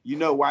 You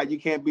know why you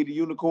can't be the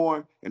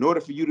unicorn? In order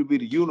for you to be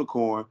the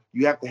unicorn,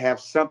 you have to have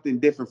something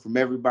different from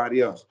everybody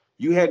else.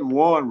 You hadn't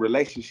won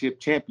relationship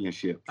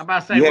championships. I'm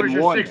about to say, where's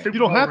your 6 Super Bowl You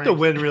don't have rings? to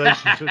win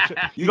relationships.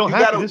 You don't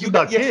have to. This is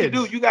about kids. Yes, you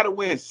do. You got to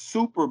win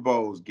Super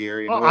Bowls,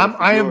 Gary.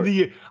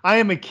 I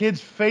am a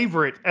kid's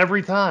favorite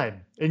every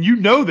time, and you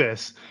know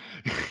this.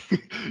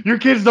 Your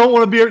kids don't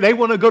want to be. They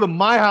want to go to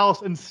my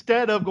house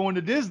instead of going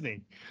to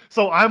Disney.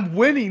 So I'm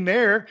winning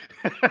there.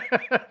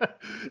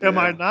 Am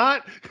I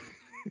not?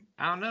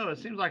 I don't know. It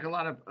seems like a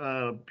lot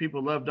of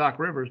people love Doc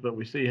Rivers, but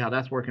we see how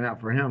that's working out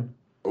for him.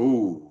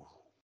 Ooh.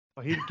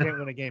 Well, he can't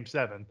win a game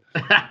 7.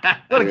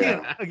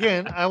 But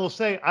again, I will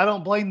say I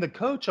don't blame the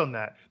coach on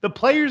that. The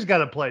players got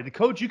to play. The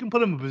coach, you can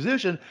put him in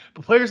position,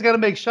 but players got to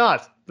make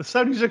shots. The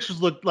 76ers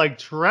looked like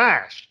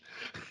trash.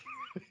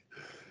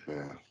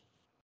 Yeah.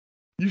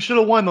 You should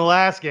have won the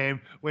last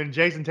game when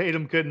Jason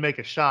Tatum couldn't make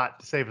a shot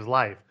to save his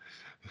life.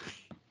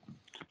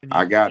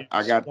 I got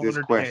this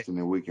question,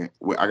 and we can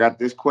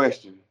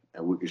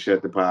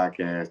shut the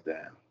podcast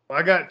down.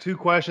 I got 2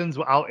 questions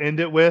I'll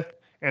end it with,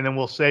 and then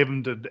we'll save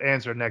them to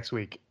answer next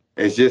week.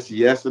 It's just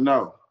yes or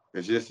no.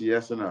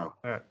 All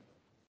right.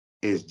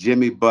 Is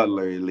Jimmy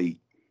Butler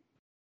elite?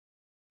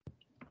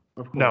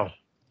 Of course. No.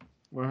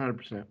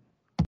 100%.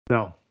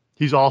 No.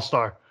 He's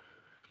all-star.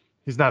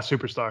 He's not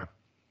superstar.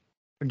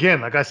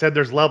 Again, like I said,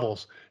 there's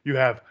levels. You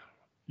have.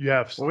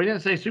 Well, we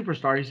didn't say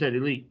superstar. He said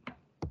elite.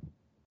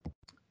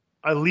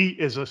 Elite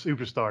is a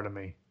superstar to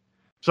me.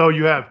 So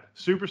you have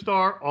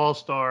superstar,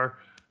 all-star,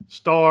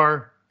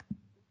 star,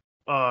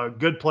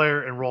 good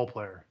player, and role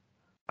player.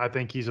 I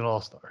think he's an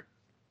all-star.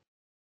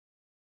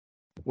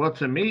 Well,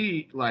 to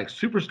me, like,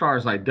 superstar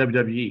is like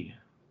WWE.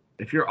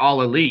 If you're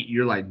all elite,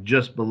 you're like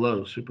just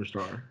below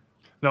superstar.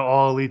 No,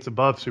 all elite's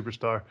above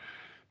superstar.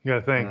 You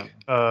gotta think.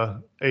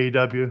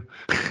 AEW.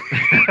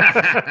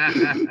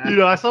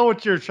 I saw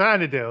what you're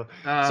trying to do.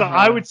 So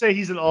I would say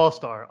he's an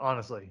all-star,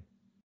 honestly.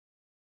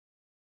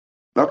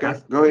 Okay,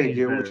 go ahead,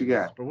 Gary. What you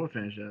got? But we'll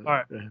finish that. All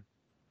right.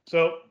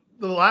 So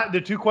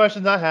the 2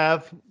 questions I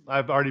have,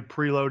 I've already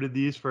preloaded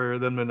these for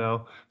them to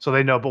know, so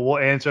they know. But we'll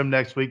answer them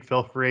next week.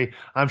 Feel free.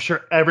 I'm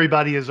sure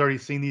everybody has already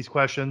seen these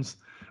questions,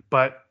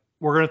 but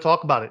we're going to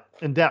talk about it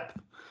in depth.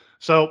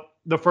 So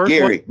the first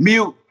Gary, one,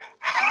 mute.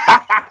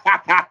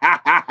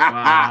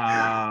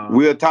 Wow.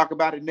 We'll talk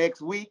about it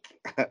next week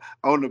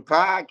on the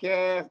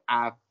podcast.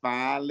 I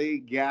finally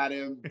got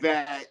him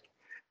back.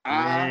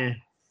 I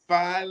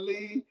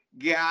finally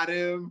got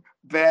him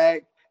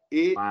back.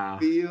 It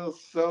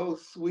feels so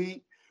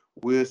sweet.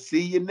 We'll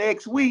see you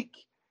next week.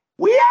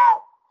 We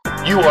out.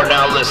 You are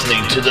now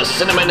listening to the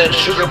Cinnamon and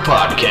Sugar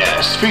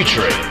Podcast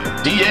featuring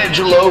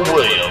D'Angelo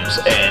Williams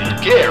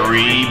and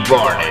Gary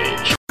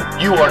Barnage.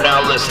 You are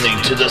now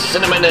listening to the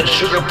Cinnamon and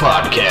Sugar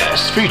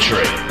Podcast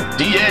featuring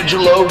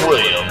D'Angelo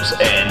Williams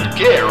and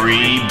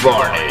Gary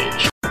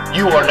Barnage.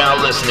 You are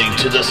now listening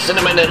to the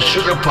Cinnamon and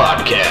Sugar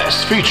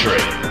Podcast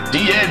featuring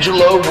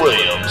D'Angelo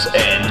Williams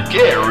and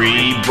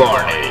Gary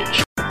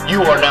Barnage.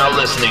 You are now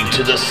listening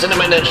to the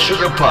Cinnamon and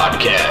Sugar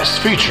Podcast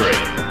featuring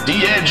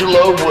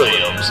D'Angelo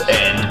Williams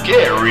and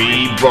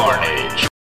Gary Barnage.